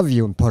going to love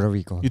you in Puerto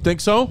Rico. You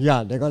think so?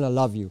 Yeah, they're going to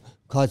love you.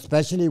 Because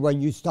especially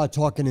when you start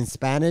talking in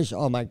Spanish,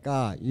 oh my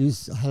God, you're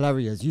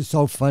hilarious. You're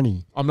so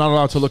funny. I'm not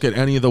allowed to look at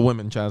any of the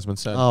women, Jasmine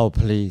said. Oh,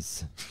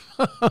 please.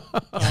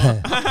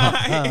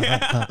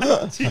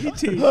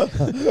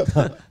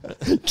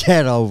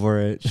 Get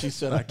over it. She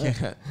said I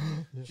can't.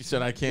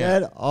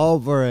 Get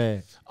over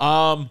it.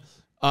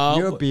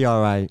 You'll be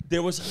all right.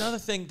 There was another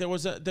thing. There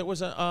was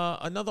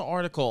another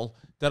article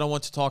that I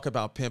want to talk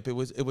about, Pimp. It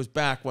was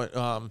back when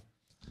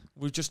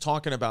We're just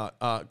talking about.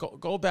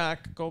 Go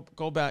back.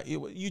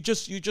 You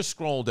just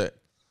scrolled it.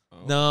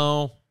 Oh.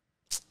 No,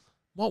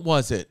 what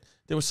was it?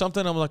 There was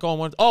something I'm like,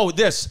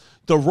 this.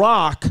 The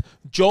Rock,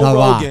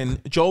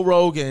 Joe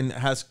Rogan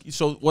has.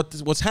 So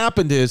what's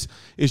happened is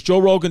Joe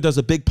Rogan does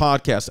a big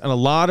podcast, and a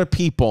lot of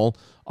people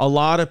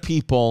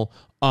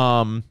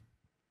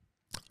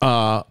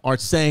are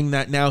saying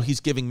that now he's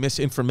giving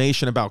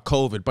misinformation about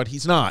COVID, but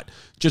he's not.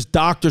 Just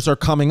doctors are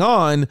coming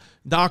on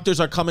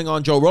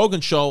Joe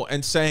Rogan's show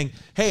and saying,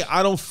 hey,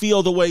 I don't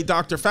feel the way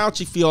Dr.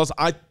 Fauci feels.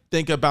 I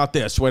think about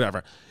this,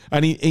 whatever.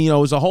 And it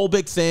was a whole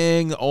big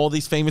thing. All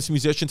these famous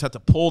musicians had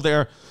to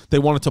they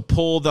wanted to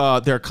pull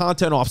their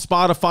content off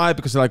Spotify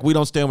because they're like, we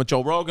don't stand with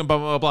Joe Rogan, blah,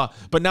 blah, blah, blah.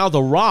 But now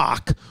The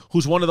Rock,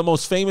 who's one of the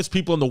most famous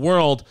people in the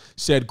world,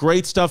 said,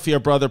 great stuff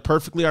here, brother.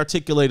 Perfectly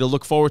articulated.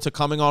 Look forward to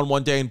coming on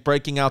one day and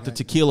breaking out the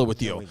tequila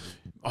with you.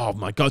 Oh,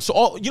 my God.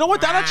 So, you know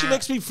what? That actually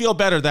makes me feel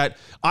better that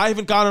I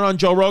haven't gotten on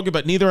Joe Rogan,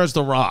 but neither has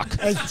The Rock.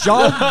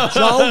 Joe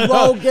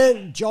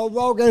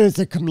Rogan is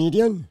a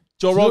comedian.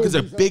 Joe Rogan's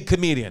a big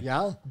comedian.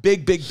 Yeah?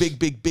 Big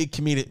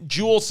comedian.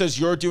 Jewel says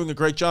you're doing a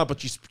great job, but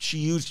she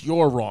used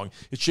your wrong.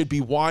 It should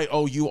be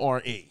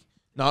Y-O-U-R-E,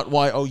 not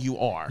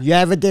Y-O-U-R. You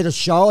ever did a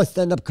show, a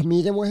stand-up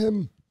comedian with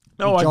him?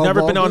 No, I've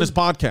never been on his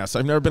podcast.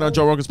 I've never been on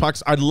Joe Rogan's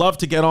podcast. I'd love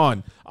to get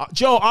on.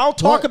 Joe, I'll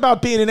talk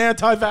about being an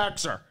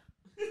anti-vaxxer.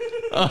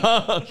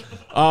 I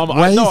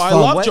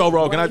love Joe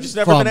Rogan. I've just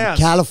never been asked.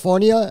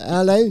 California,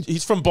 L.A.?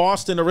 He's from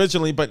Boston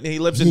originally, but he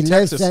lives in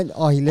Texas. He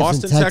lives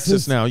Austin, in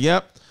Texas now.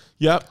 Yep.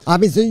 I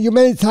mean, so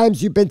many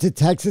times you've been to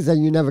Texas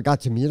and you never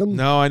got to meet him?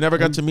 No, I never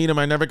got to meet him.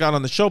 I never got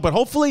on the show. But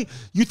hopefully,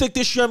 you think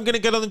this year I'm going to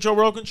get on the Joe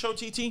Rogan show,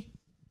 TT?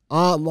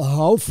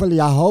 Hopefully,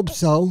 I hope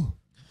so.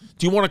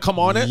 Do you want to come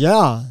on it?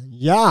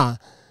 Yeah.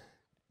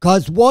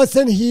 Because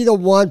wasn't he the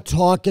one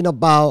talking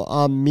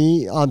about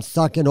me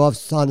sucking off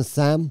Son of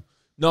Sam?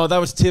 No, that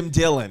was Tim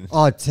Dillon.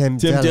 Oh, Tim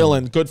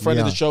Dillon, good friend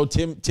of the show,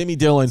 Timmy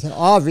Dillon.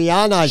 Oh,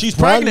 Rihanna, she's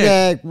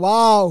pregnant.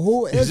 Wow,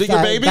 who is it that?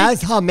 Your baby?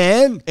 That's her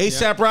man.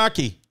 ASAP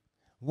Rocky.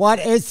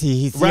 What is he?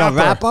 He's a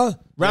rapper?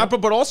 Rapper,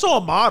 but also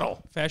a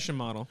model. Fashion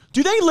model.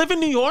 Do they live in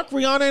New York,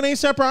 Rihanna and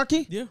ASAP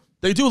Rocky? Yeah.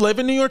 They do live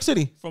in New York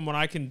City. From what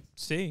I can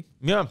see.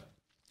 Yeah.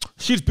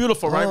 She's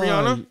beautiful, right,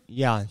 Rihanna?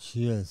 Yeah,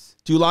 she is.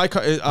 Do you like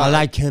her? I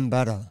like him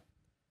better.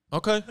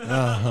 Okay.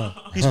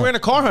 He's wearing a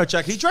Carhartt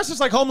jacket. He dresses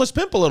like homeless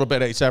pimp a little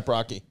bit, ASAP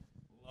Rocky.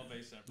 Love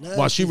ASAP Rocky.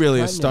 Wow, she really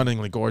is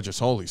stunningly gorgeous.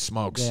 Holy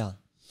smokes.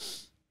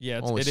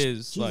 Yeah, it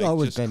is. She's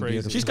always been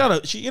crazy.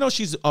 beautiful.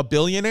 She's a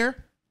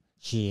billionaire.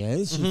 She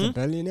is? She's a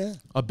billionaire?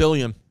 A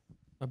billion.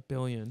 A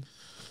billion.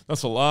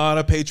 That's a lot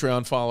of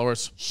Patreon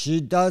followers.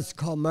 She does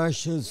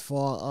commercials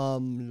for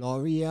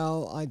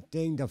L'Oreal, I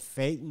think. The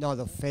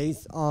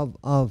face of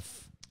for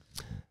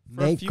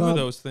makeup. A few of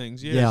those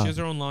things. Yeah, she has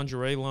her own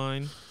lingerie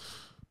line.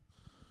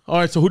 All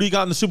right, so who do you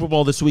got in the Super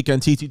Bowl this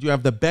weekend, TT? Do you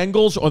have the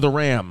Bengals or the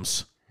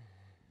Rams?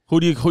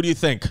 Who do you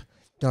think?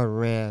 The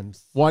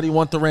Rams. Why do you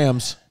want the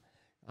Rams?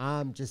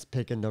 I'm just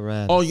picking the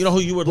Rams. Oh, you know who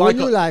you would like?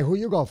 Who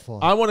you go for?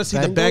 I want to see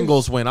the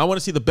Bengals win. I want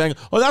to see the Bengals.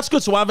 Oh, that's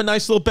good. So I have a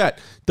nice little bet.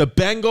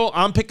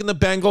 I'm picking the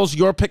Bengals.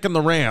 You're picking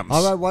the Rams.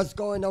 All right, what's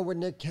going on with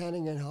Nick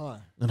Cannon and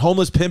her? And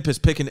Homeless Pimp is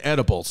picking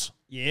edibles.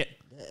 Yeah.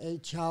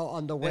 HR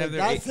on the way.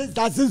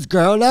 That's his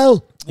girl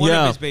now? One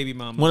of his baby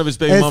mamas. One of his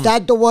baby mamas. Is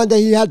that the one that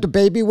he had the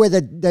baby with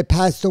that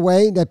passed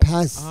away?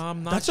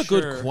 That's a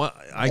good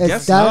question. I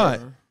guess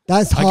not.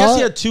 That's I guess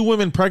he had two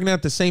women pregnant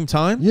at the same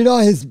time. You know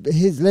his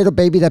little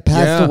baby that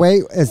passed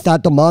away. Is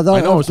that the mother?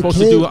 I know. I was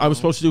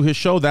supposed to do his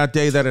show that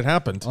day that it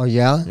happened. Oh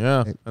yeah.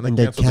 Yeah, and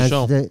they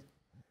canceled the show.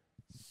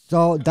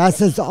 So that's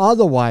his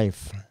other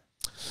wife.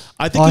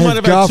 I think he might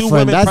have had two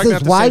women pregnant at the same time. That's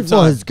his wife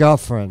or his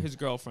girlfriend? His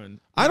girlfriend.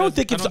 I don't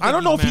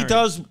know if he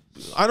does.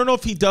 I don't know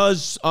if he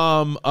does.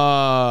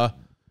 What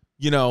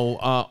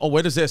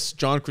is this?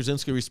 John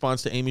Krasinski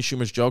responds to Amy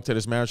Schumer's joke that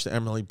his marriage to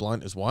Emily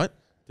Blunt is what?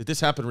 Did this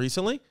happen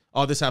recently?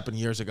 Oh, this happened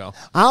years ago.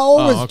 I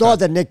always thought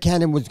that Nick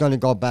Cannon was going to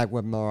go back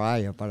with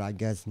Mariah, but I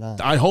guess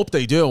not. I hope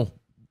they do.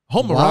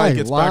 Hope Mariah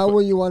gets back. Why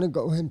would you want him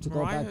to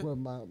go back with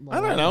Mariah?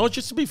 I don't know.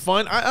 Just to be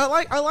fun. I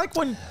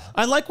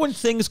like when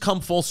things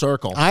come full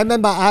circle. I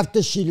remember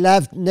after she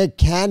left Nick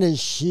Cannon,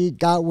 she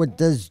got with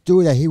this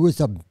dude that he was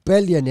a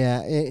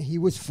billionaire. He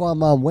was from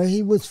where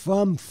he was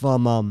from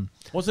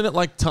Wasn't it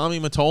like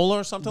Tommy Mottola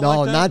or something like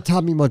that? No, not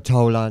Tommy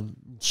Mottola.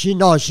 She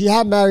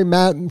had married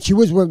Matt. She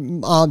was with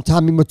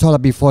Tommy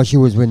Mottola before she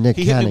was with Nick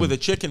Cannon. He hit me with a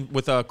chicken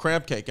with a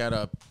crab cake at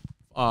a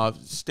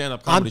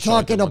stand-up comedy show.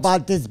 I'm talking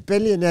about this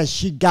billionaire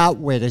she got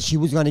with her. She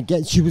was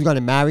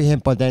gonna marry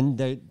him, but then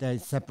they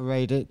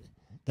separated.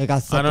 They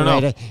got separated. I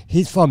don't know.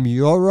 He's from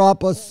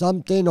Europe or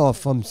something, or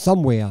from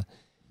somewhere.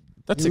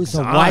 That's he was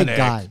exotic. A white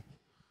guy.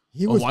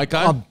 He was white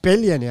guy? a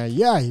billionaire.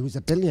 Yeah, he was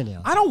a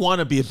billionaire. I don't want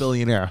to be a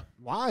billionaire.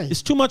 Why?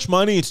 It's too much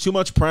money. It's too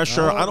much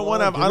pressure. I don't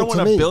want to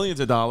have billions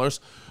of dollars.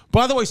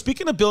 By the way,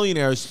 speaking of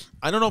billionaires,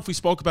 I don't know if we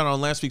spoke about it on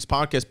last week's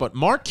podcast, but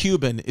Mark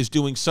Cuban is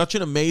doing such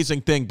an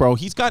amazing thing, bro.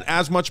 He's got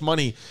as much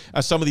money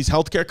as some of these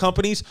healthcare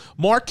companies.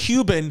 Mark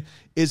Cuban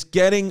is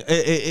getting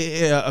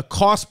a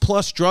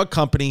cost-plus drug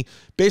company,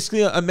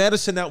 basically a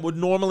medicine that would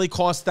normally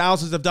cost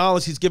thousands of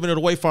dollars. He's giving it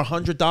away for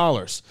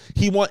 $100.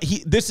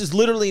 This is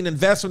literally an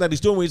investment that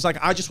he's doing where he's like,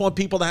 I just want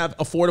people to have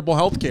affordable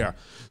healthcare.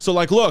 So,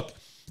 like, look,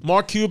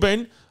 Mark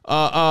Cuban...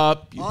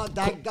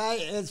 that guy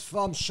is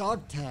from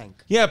Shark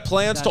Tank. Yeah,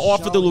 plans to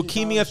offer the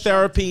leukemia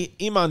therapy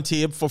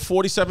Imantab for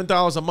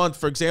 $47 a month,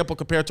 for example,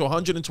 compared to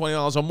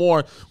 $120 or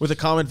more with a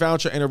common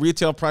voucher and a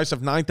retail price of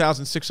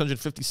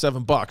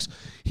 $9,657.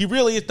 He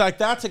really is like,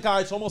 that's a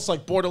guy, it's almost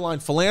like borderline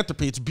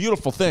philanthropy. It's a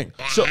beautiful thing.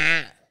 So,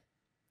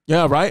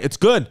 yeah, right? It's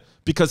good.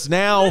 Because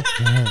now,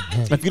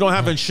 if you don't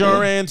have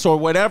insurance or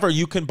whatever,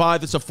 you can buy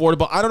this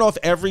affordable. I don't know if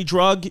every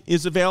drug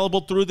is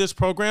available through this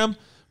program,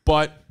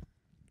 but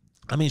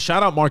I mean,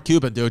 shout out Mark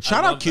Cuban, dude.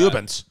 Shout out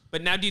Cubans.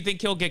 But now do you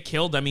think he'll get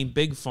killed? I mean,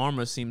 Big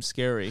Pharma seems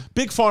scary.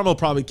 Big Pharma will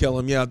probably kill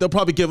him, yeah. They'll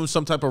probably give him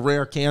some type of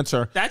rare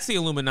cancer. That's the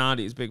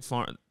Illuminati's Big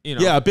Pharma, you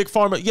know. Yeah, Big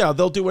Pharma, yeah,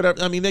 they'll do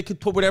whatever. I mean, they could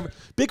put whatever.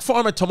 Big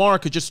Pharma tomorrow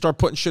could just start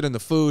putting shit in the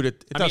food.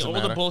 It doesn't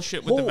matter. All the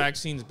bullshit with the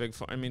vaccines, Big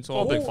Pharma. I mean, it's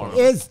all Big Pharma. Who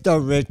is the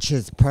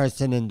richest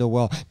person in the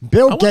world?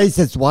 Bill Gates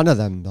is one of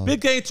them, though. Bill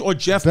Gates or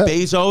Jeff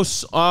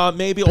Bezos,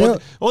 maybe.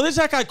 Or there's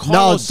that guy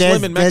Carlos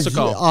Slim in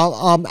Mexico.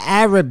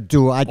 Arab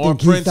dude. I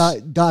think he's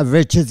the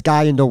richest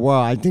guy in the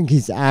world. I think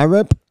he's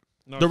Arab.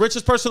 No. The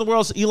richest person in the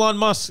world is Elon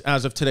Musk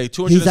as of today,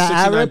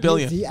 $269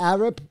 billion. Is he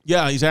Arab?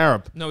 Yeah, he's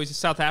Arab. No, he's a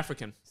South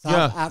African.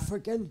 South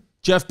African?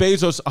 Jeff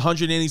Bezos,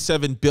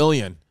 $187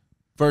 billion.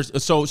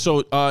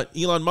 So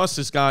Elon Musk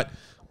has got...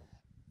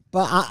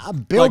 But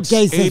Bill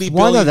Gates is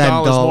one of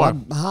them, though.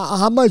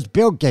 How much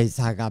Bill Gates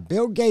I got?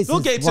 Bill Gates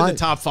in the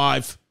top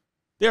 5.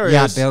 There he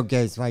is. Yeah, Bill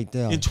Gates right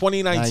there. In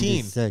 2019.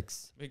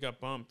 96. He got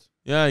bumped.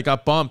 Yeah, he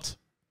got bumped.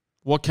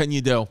 What can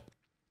you do?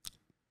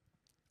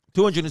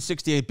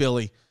 $268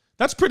 billion.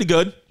 That's pretty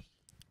good.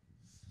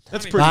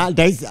 That's pretty.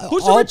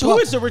 Who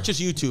is the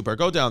richest YouTuber?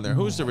 Go down there.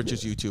 Who's the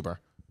richest YouTuber?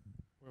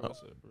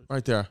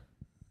 Right there.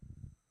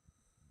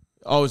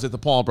 Oh, is it the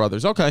Paul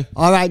brothers? Okay.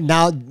 All right.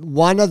 Now,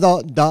 one of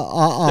the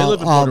they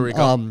live in Puerto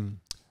Rico.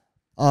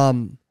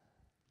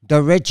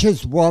 The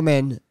richest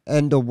woman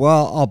in the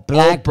world, a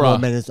black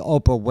woman, is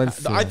Oprah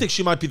Winfrey. I think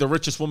she might be the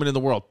richest woman in the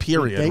world.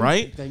 Period.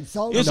 Right? Think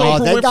so? Is no,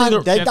 they Jeff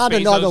got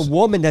Bezos. another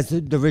woman that's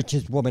the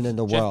richest woman in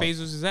the world. Jeff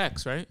Bezos is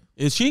ex, right?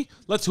 Is she?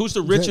 Who's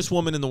the richest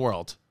woman in the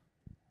world?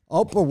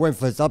 Oprah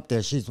Winfrey's up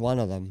there. She's one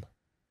of them.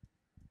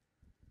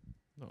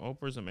 No,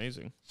 Oprah's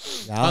amazing.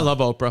 Yeah. I love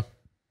Oprah.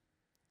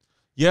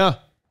 Yeah.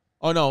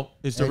 Oh, no.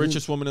 Is the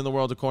richest woman in the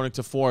world, according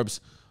to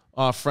Forbes.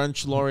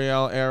 French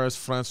L'Oreal heiress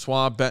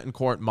Francois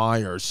Bettencourt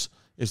Myers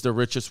is the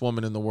richest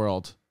woman in the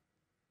world.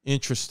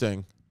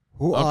 Interesting.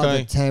 Who are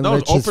the 10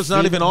 richest Oprah's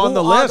not even on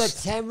the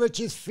list. Who are the 10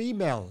 richest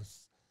females?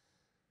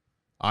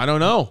 I don't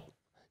know.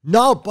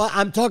 No, but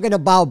I'm talking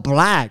about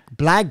black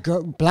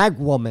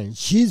woman.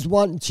 She's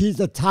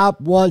the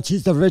top one.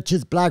 She's the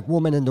richest black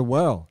woman in the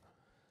world.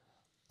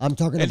 I'm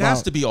talking about. It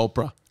has to be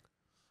Oprah.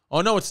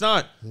 Oh, no, it's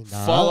not. No.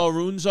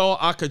 Folorunso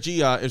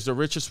Akajia is the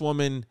richest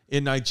woman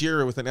in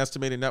Nigeria with an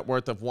estimated net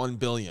worth of $1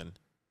 billion.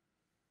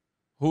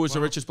 Who is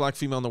the richest black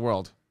female in the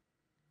world?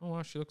 Oh,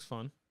 wow, she looks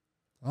fun.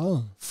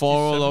 Oh.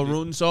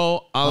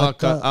 Folorunso I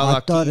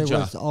thought it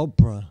was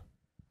Oprah.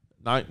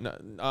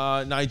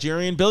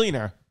 Nigerian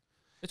billionaire.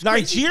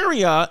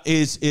 Nigeria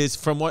is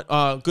from what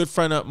a good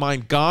friend of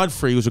mine,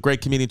 Godfrey, who's a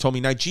great comedian, told me,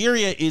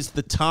 Nigeria is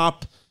the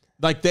top,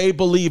 like they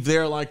believe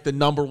they're like the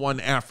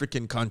 #1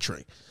 African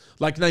country.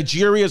 Like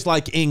Nigeria is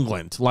like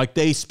England. Like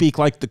they speak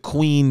like the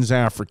Queen's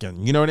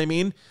African. You know what I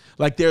mean?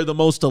 Like they're the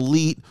most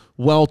elite,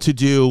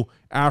 well-to-do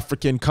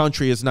African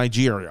country is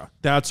Nigeria.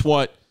 That's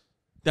what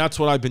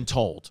I've been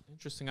told.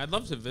 Interesting. I'd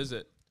love to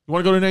visit. You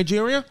want to go to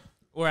Nigeria?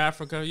 Or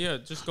Africa, yeah.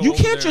 Just go. You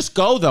can't just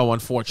go though,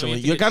 unfortunately.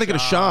 You got to get a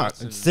shot.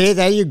 See,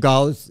 there you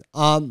go.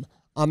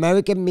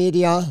 American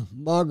media,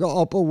 Margaret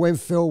Oprah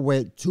Winfrey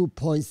with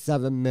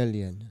 $2.7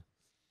 million.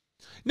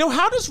 No,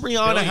 how does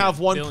Rihanna have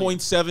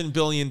 $1.7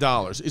 billion?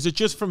 Is it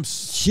just from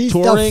She's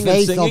touring the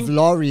face and singing? of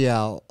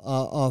L'Oreal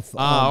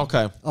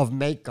okay. of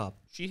makeup.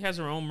 She has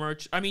her own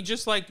merch. I mean,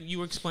 just like you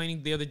were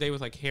explaining the other day with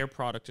like hair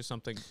product or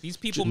something. These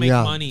people make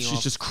money.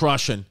 She's just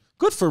crushing.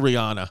 Good for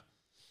Rihanna.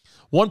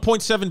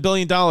 $1.7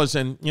 billion,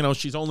 and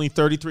she's only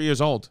 33 years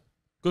old.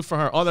 Good for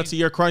her. Oh, that's the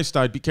year Christ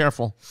died. Be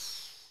careful.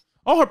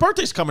 Oh, her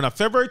birthday's coming up,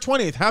 February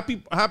 20th.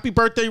 Happy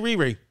birthday,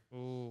 Riri.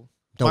 Ooh.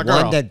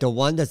 The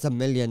one that's a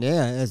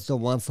millionaire is the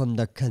one from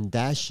the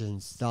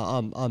Kardashians.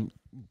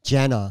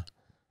 Jenner.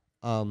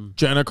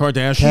 Jenner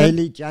Kardashian.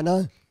 Kylie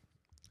Jenner.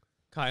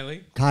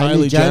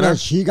 Kylie Jenner.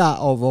 She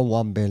got over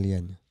 $1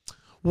 billion.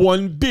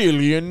 $1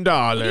 billion.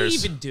 What do you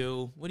even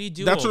do? What do you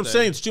do? That's what I'm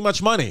saying. It's too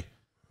much money.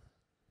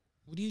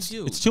 What do you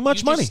do? It's too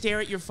much money. Just stare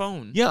at your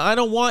phone. Yeah, I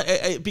don't want.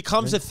 It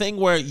becomes a thing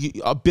where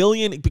 $1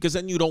 billion, because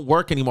then you don't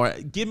work anymore.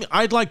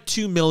 I'd like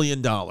 $2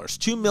 million.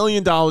 $2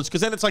 million,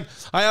 because then it's like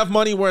I have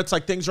money where it's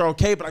like things are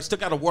okay, but I still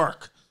got to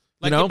work.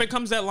 Like you know? it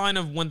becomes that line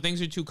of when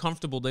things are too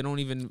comfortable, you don't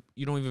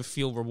even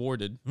feel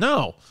rewarded.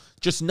 No,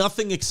 just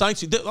nothing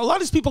excites you. A lot of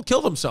these people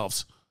kill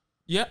themselves.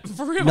 Yeah,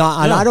 for real. No,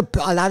 a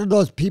lot of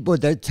those people,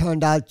 they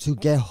turned out to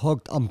get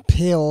hooked on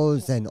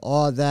pills and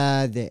all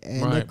that,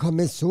 and they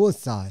commit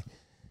suicide.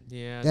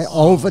 Yeah, they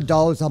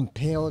overdose on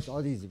pills.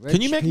 All these rich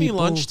Can you make me people.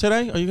 lunch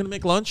today? Are you going to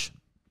make lunch?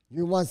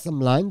 You want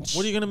some lunch?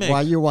 What are you going to make?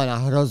 What you want?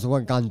 Arroz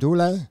con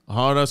gandula?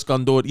 Arroz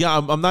con gandula. Yeah,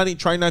 I'm not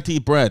trying not to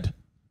eat bread.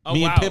 Oh,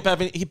 Me wow. and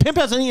Pimp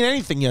hasn't eaten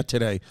anything yet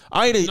today.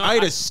 I ate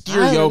a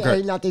skyr I yogurt.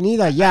 ain't nothing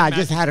either. Yeah, I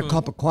just had a spoon.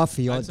 cup of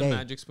coffee all Add some day.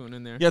 magic spoon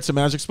in there. You had some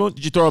magic spoon?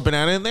 Did you throw a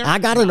banana in there? I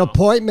got an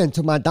appointment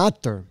to my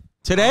doctor.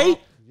 Today?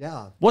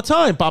 Yeah, What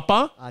time,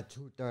 Papa? at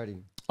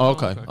 2:30.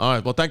 Okay. All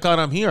right. Well, thank God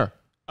I'm here.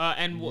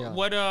 And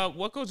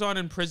what goes on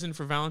in prison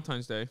for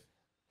Valentine's Day?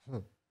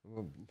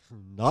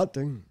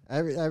 Nothing.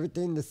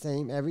 Everything the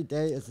same. Every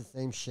day is the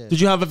same shit.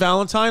 Did you have a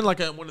Valentine, like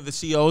one of the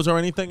COs or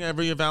anything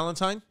every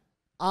Valentine?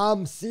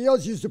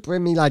 CEOs used to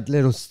bring me like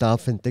little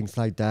stuff and things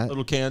like that.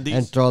 Little candies?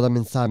 And throw them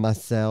inside my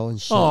cell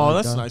and shit. Oh, like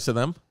that's that. nice of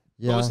them.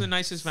 Yeah. What was the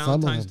nicest Some of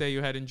Valentine's them. Day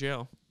you had in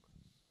jail?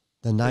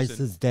 The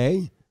nicest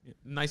day?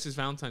 Nicest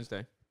Valentine's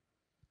Day.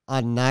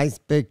 A nice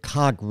big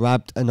cock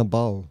wrapped in a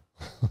bow.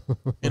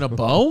 In a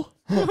bow?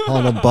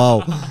 On a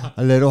bow.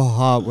 A little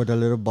heart with a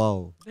little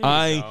bow.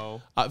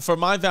 For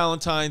my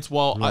Valentine's,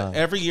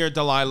 every year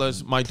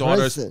Delilah's, my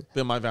daughter's Prison.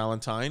 been my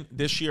Valentine.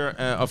 This year,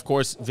 of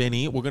course,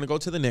 Vinny. We're going to go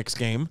to the Knicks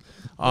game.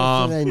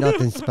 It ain't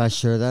nothing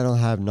special. They don't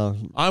have no.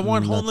 I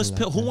want nothing homeless like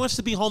pimp. Who that. wants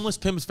to be homeless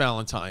pimp's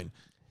Valentine?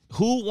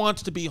 Who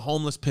wants to be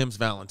homeless pimp's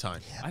Valentine?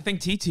 I think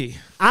TT.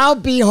 I'll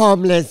be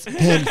homeless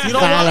Pimp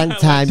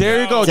Valentine's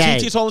There you go. Day.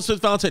 TT's homeless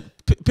pimp's Valentine.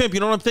 Pimp, you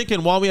know what I'm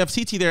thinking? While we have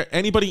TT there,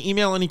 anybody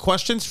email any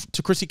questions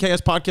to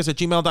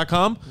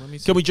ChrissyChaospodcast@gmail.com?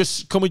 Can we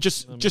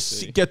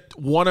just get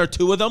one or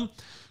two of them?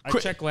 I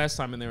checked last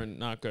time and they were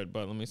not good,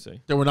 but let me see.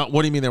 They were not.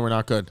 What do you mean they were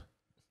not good?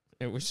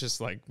 It was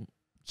just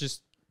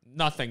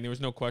nothing. There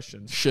was no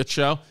questions. Shit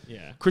show?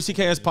 Yeah.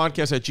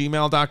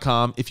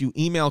 ChrissyChaospodcast@gmail.com. If you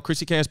email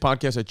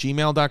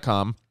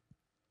ChrissyChaospodcast@gmail.com,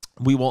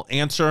 we will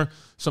answer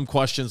some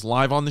questions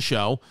live on the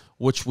show,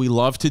 which we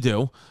love to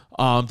do.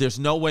 There's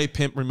no way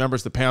Pimp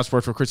remembers the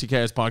password for Chrissy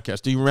Chaos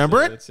Podcast. Do you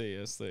remember it? Let's see.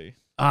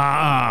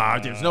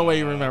 There's no way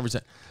he remembers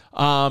it.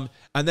 And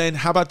then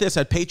how about this?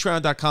 At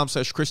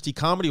patreon.com/Christy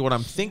Comedy, what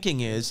I'm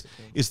thinking is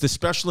the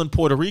special in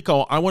Puerto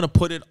Rico, I want to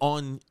put it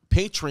on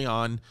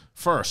Patreon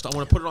first. I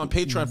want to put it on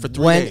Patreon for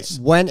 3 days.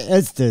 When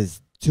is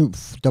this to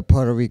the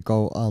Puerto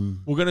Rico?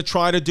 We're going to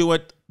try to do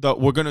it.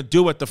 We're going to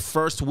do it the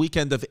first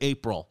weekend of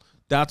April.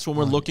 That's when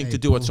we're looking to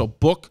do it. So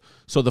book.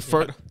 So the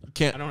first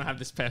I don't have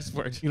this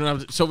password. You don't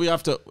have. So we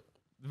have to.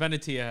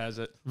 Venetia has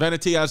it.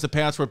 Venetia has the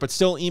password, but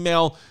still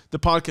email the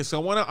podcast.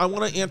 So I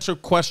want to answer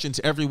questions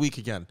every week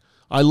again.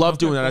 I love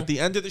doing that. At the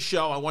end of the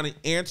show, I want to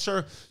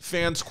answer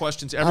fans'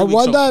 questions every week. I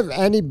wonder if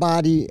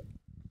anybody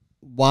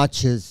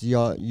watches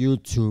your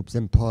YouTubes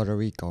in Puerto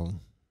Rico.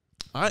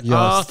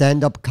 Your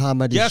stand-up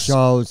comedy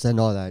shows and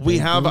all that. We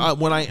have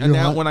when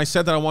I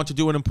said that I want to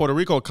do it in Puerto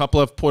Rico, a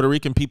couple of Puerto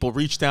Rican people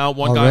reached out.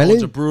 One guy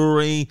owns a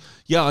brewery.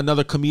 Yeah,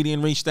 another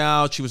comedian reached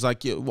out. She was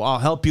like, "I'll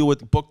help you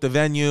with book the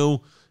venue,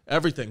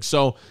 everything."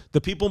 So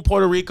the people in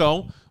Puerto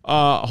Rico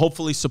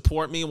hopefully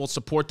support me and will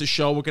support the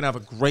show. We're gonna have a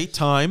great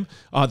time.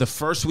 The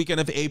first weekend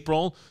of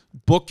April.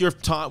 Book your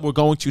time. We're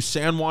going to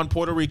San Juan,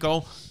 Puerto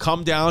Rico.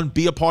 Come down,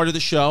 be a part of the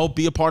show,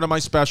 be a part of my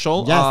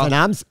special. Yes, and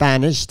I'm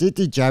Spanish.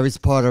 Titi Jerry's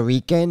Puerto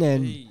Rican,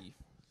 and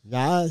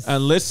yes.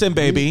 And listen,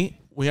 baby,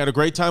 we had a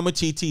great time with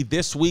TT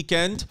this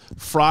weekend.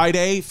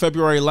 Friday,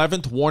 February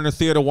 11th, Warner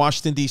Theater,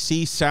 Washington,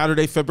 D.C.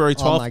 Saturday, February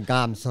 12th. Oh, my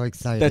God, I'm so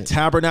excited. The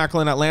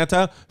Tabernacle in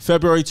Atlanta.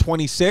 February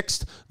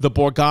 26th, the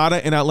Borgata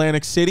in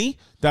Atlantic City.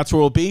 That's where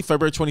we'll be,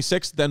 February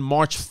 26th. Then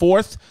March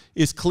 4th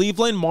is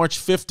Cleveland. March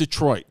 5th,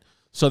 Detroit.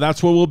 So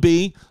that's where we'll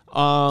be.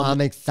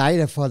 I'm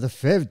excited for the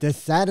 5th. This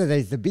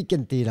Saturday's the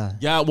Beacon Theater.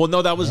 Yeah, well,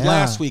 no, that was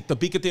last week. The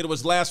Beacon Theater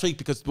was last week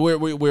because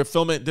we're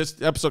filming.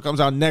 This episode comes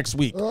out next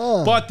week.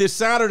 But this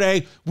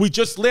Saturday,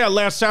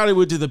 last Saturday,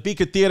 we did the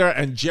Beacon Theater,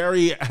 and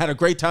Jerry had a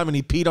great time, and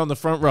he peed on the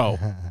front row.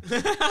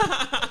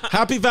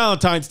 Happy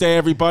Valentine's Day,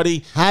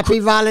 everybody. Happy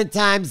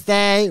Valentine's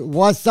Day.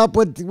 What's up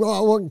with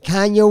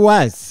Kanye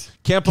West?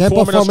 Can't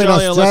perform in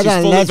Australia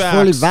unless he's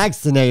fully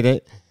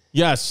vaccinated.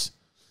 Yes.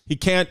 He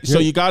can't. So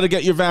you got to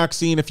get your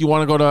vaccine if you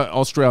want to go to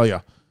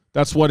Australia.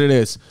 That's what it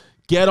is.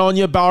 Get on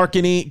your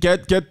balcony.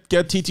 Get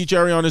TT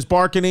Jerry on his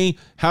balcony.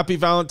 Happy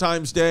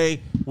Valentine's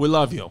Day. We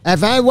love you. Go.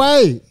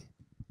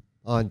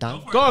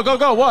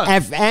 What?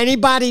 If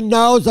anybody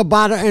knows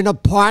about an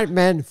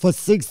apartment for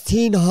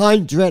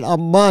 $1,600 a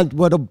month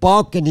with a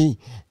balcony,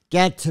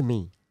 get to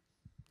me.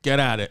 Get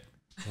at it.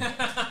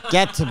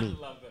 Get to me.